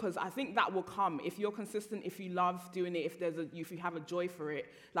money, because I think that will come if you're consistent, if you love doing it, if you have a joy for it,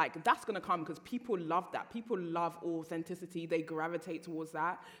 like, that's gonna come, because people love that. People love authenticity. They gravitate towards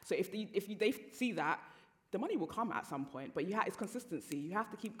that. So if they see that, the money will come at some point. But it's consistency. You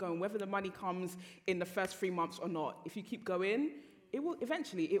have to keep going, whether the money comes in the first 3 months or not. If you keep going, it will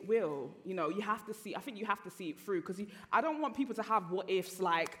eventually. It will. You know, you have to see. I think you have to see it through, because I don't want people to have what ifs,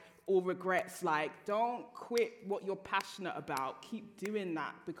 like, or regrets. Like, don't quit what you're passionate about. Keep doing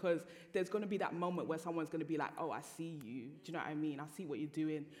that, because there's going to be that moment where someone's going to be like, oh, I see you. Do you know what I mean? I see what you're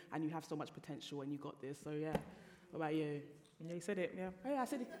doing, and you have so much potential, and you got this. So yeah. What about you? Yeah, you said it. Yeah. Oh yeah, I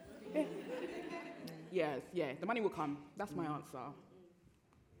said it. Yeah. Yeah. The money will come. That's my answer.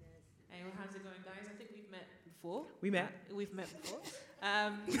 Hey, well, how's it going, guys? I think we've met before. We've met before.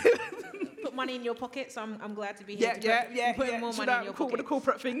 Put money in your pocket, so I'm glad to be here. Put more money in your pocket. With the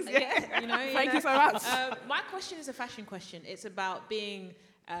corporate things. Yeah, you know. Thank you so much. My question is a fashion question. It's about being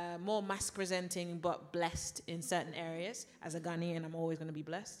more mask presenting, but blessed in certain areas. As a Ghanaian, I'm always going to be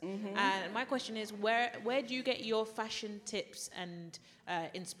blessed. And my question is, where do you get your fashion tips and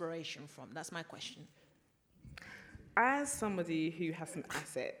inspiration from? That's my question. As somebody who has some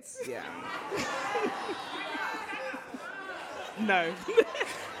assets, yeah. No.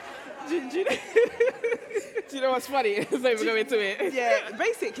 do you know what's funny? So we're going into it. Yeah,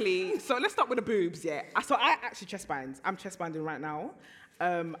 basically, so let's start with the boobs, yeah. So I actually chest band. I'm chest banding right now.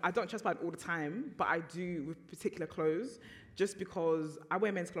 I don't chest band all the time, but I do with particular clothes, just because I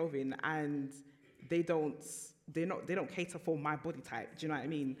wear men's clothing and they don't cater for my body type. Do you know what I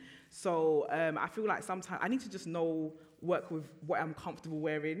mean? So I feel like sometimes I need to just work with what I'm comfortable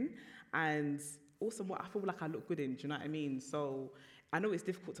wearing, and also what I feel like I look good in. Do you know what I mean? So I know it's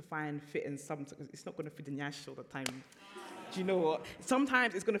difficult to find fit in some, because it's not going to fit the nyash all the time. Do you know what?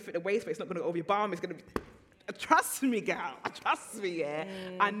 Sometimes it's going to fit the waist, but it's not going to go over your bum. It's going to be... Trust me, girl. Trust me, yeah.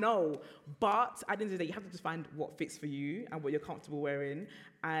 I know. But at the end of the day, you have to just find what fits for you and what you're comfortable wearing,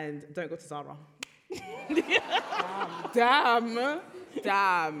 and don't go to Zara. Damn.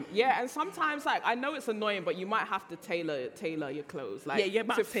 Yeah, and sometimes, like, I know it's annoying, but you might have to tailor your clothes, like,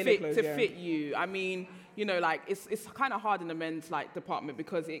 to fit you. I mean, you know, like, it's kind of hard in the men's, like, department,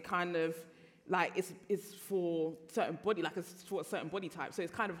 because it kind of, like, it's for certain body, like, it's for a certain body type, so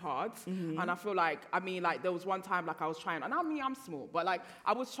it's kind of hard. And I feel like, I mean, like, there was one time, like, I was trying, and I mean, I'm small, but, like,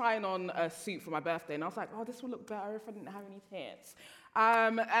 I was trying on a suit for my birthday, and I was like, oh, this would look better if I didn't have any tits.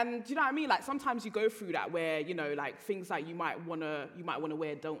 And do you know what I mean? Like, sometimes you go through that where, you know, like, things that you might wanna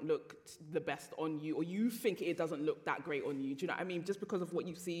wear don't look the best on you, or you think it doesn't look that great on you. Do you know what I mean? Just because of what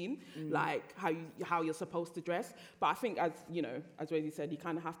you've seen, like how you're supposed to dress. But I think, as you know, as Rosie said, you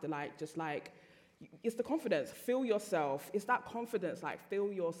kind of have to, like, just, like, it's the confidence. Feel yourself. It's that confidence. Like,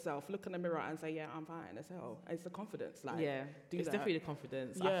 feel yourself. Look in the mirror and say, yeah, I'm fine as hell. It's the confidence. Like, yeah, it's definitely the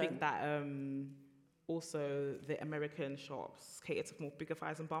confidence. Yeah. I think that also the American shops cater to more bigger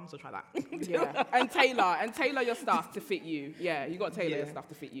thighs and bums, so try that. Yeah, and tailor your stuff to fit you. Yeah, you got to tailor your stuff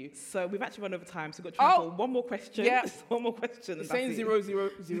to fit you. So we've actually run over time, so we've got time for one more question. Yeah. One more question. It's saying 0, 0,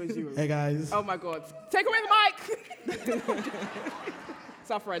 0, 0. Hey guys. Oh my God. Take away the mic.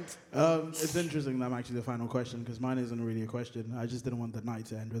 It's our friend. It's interesting that I'm actually the final question, because mine isn't really a question. I just didn't want the night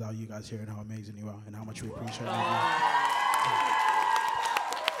to end without you guys hearing how amazing you are and how much we appreciate you.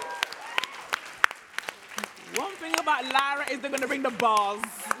 One thing about Lara is they're going to bring the bars.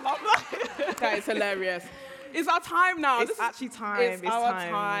 That is hilarious. It's our time now. It's actually time. It's our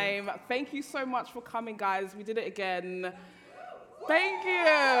time. Thank you so much for coming, guys. We did it again. Thank you.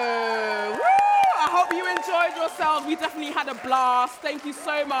 Woo! I hope you enjoyed yourselves. We definitely had a blast. Thank you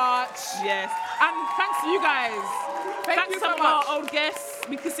so much. Yes. And thanks to you guys. Thanks you so much. Some of our old guests.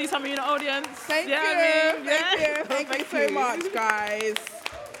 We can see some of you in the audience. Thank you. Thank you so much, guys.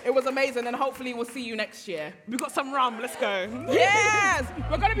 It was amazing, and hopefully we'll see you next year. We've got some rum. Let's go. Yes!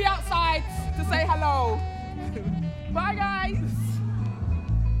 We're going to be outside to say hello. Bye, guys.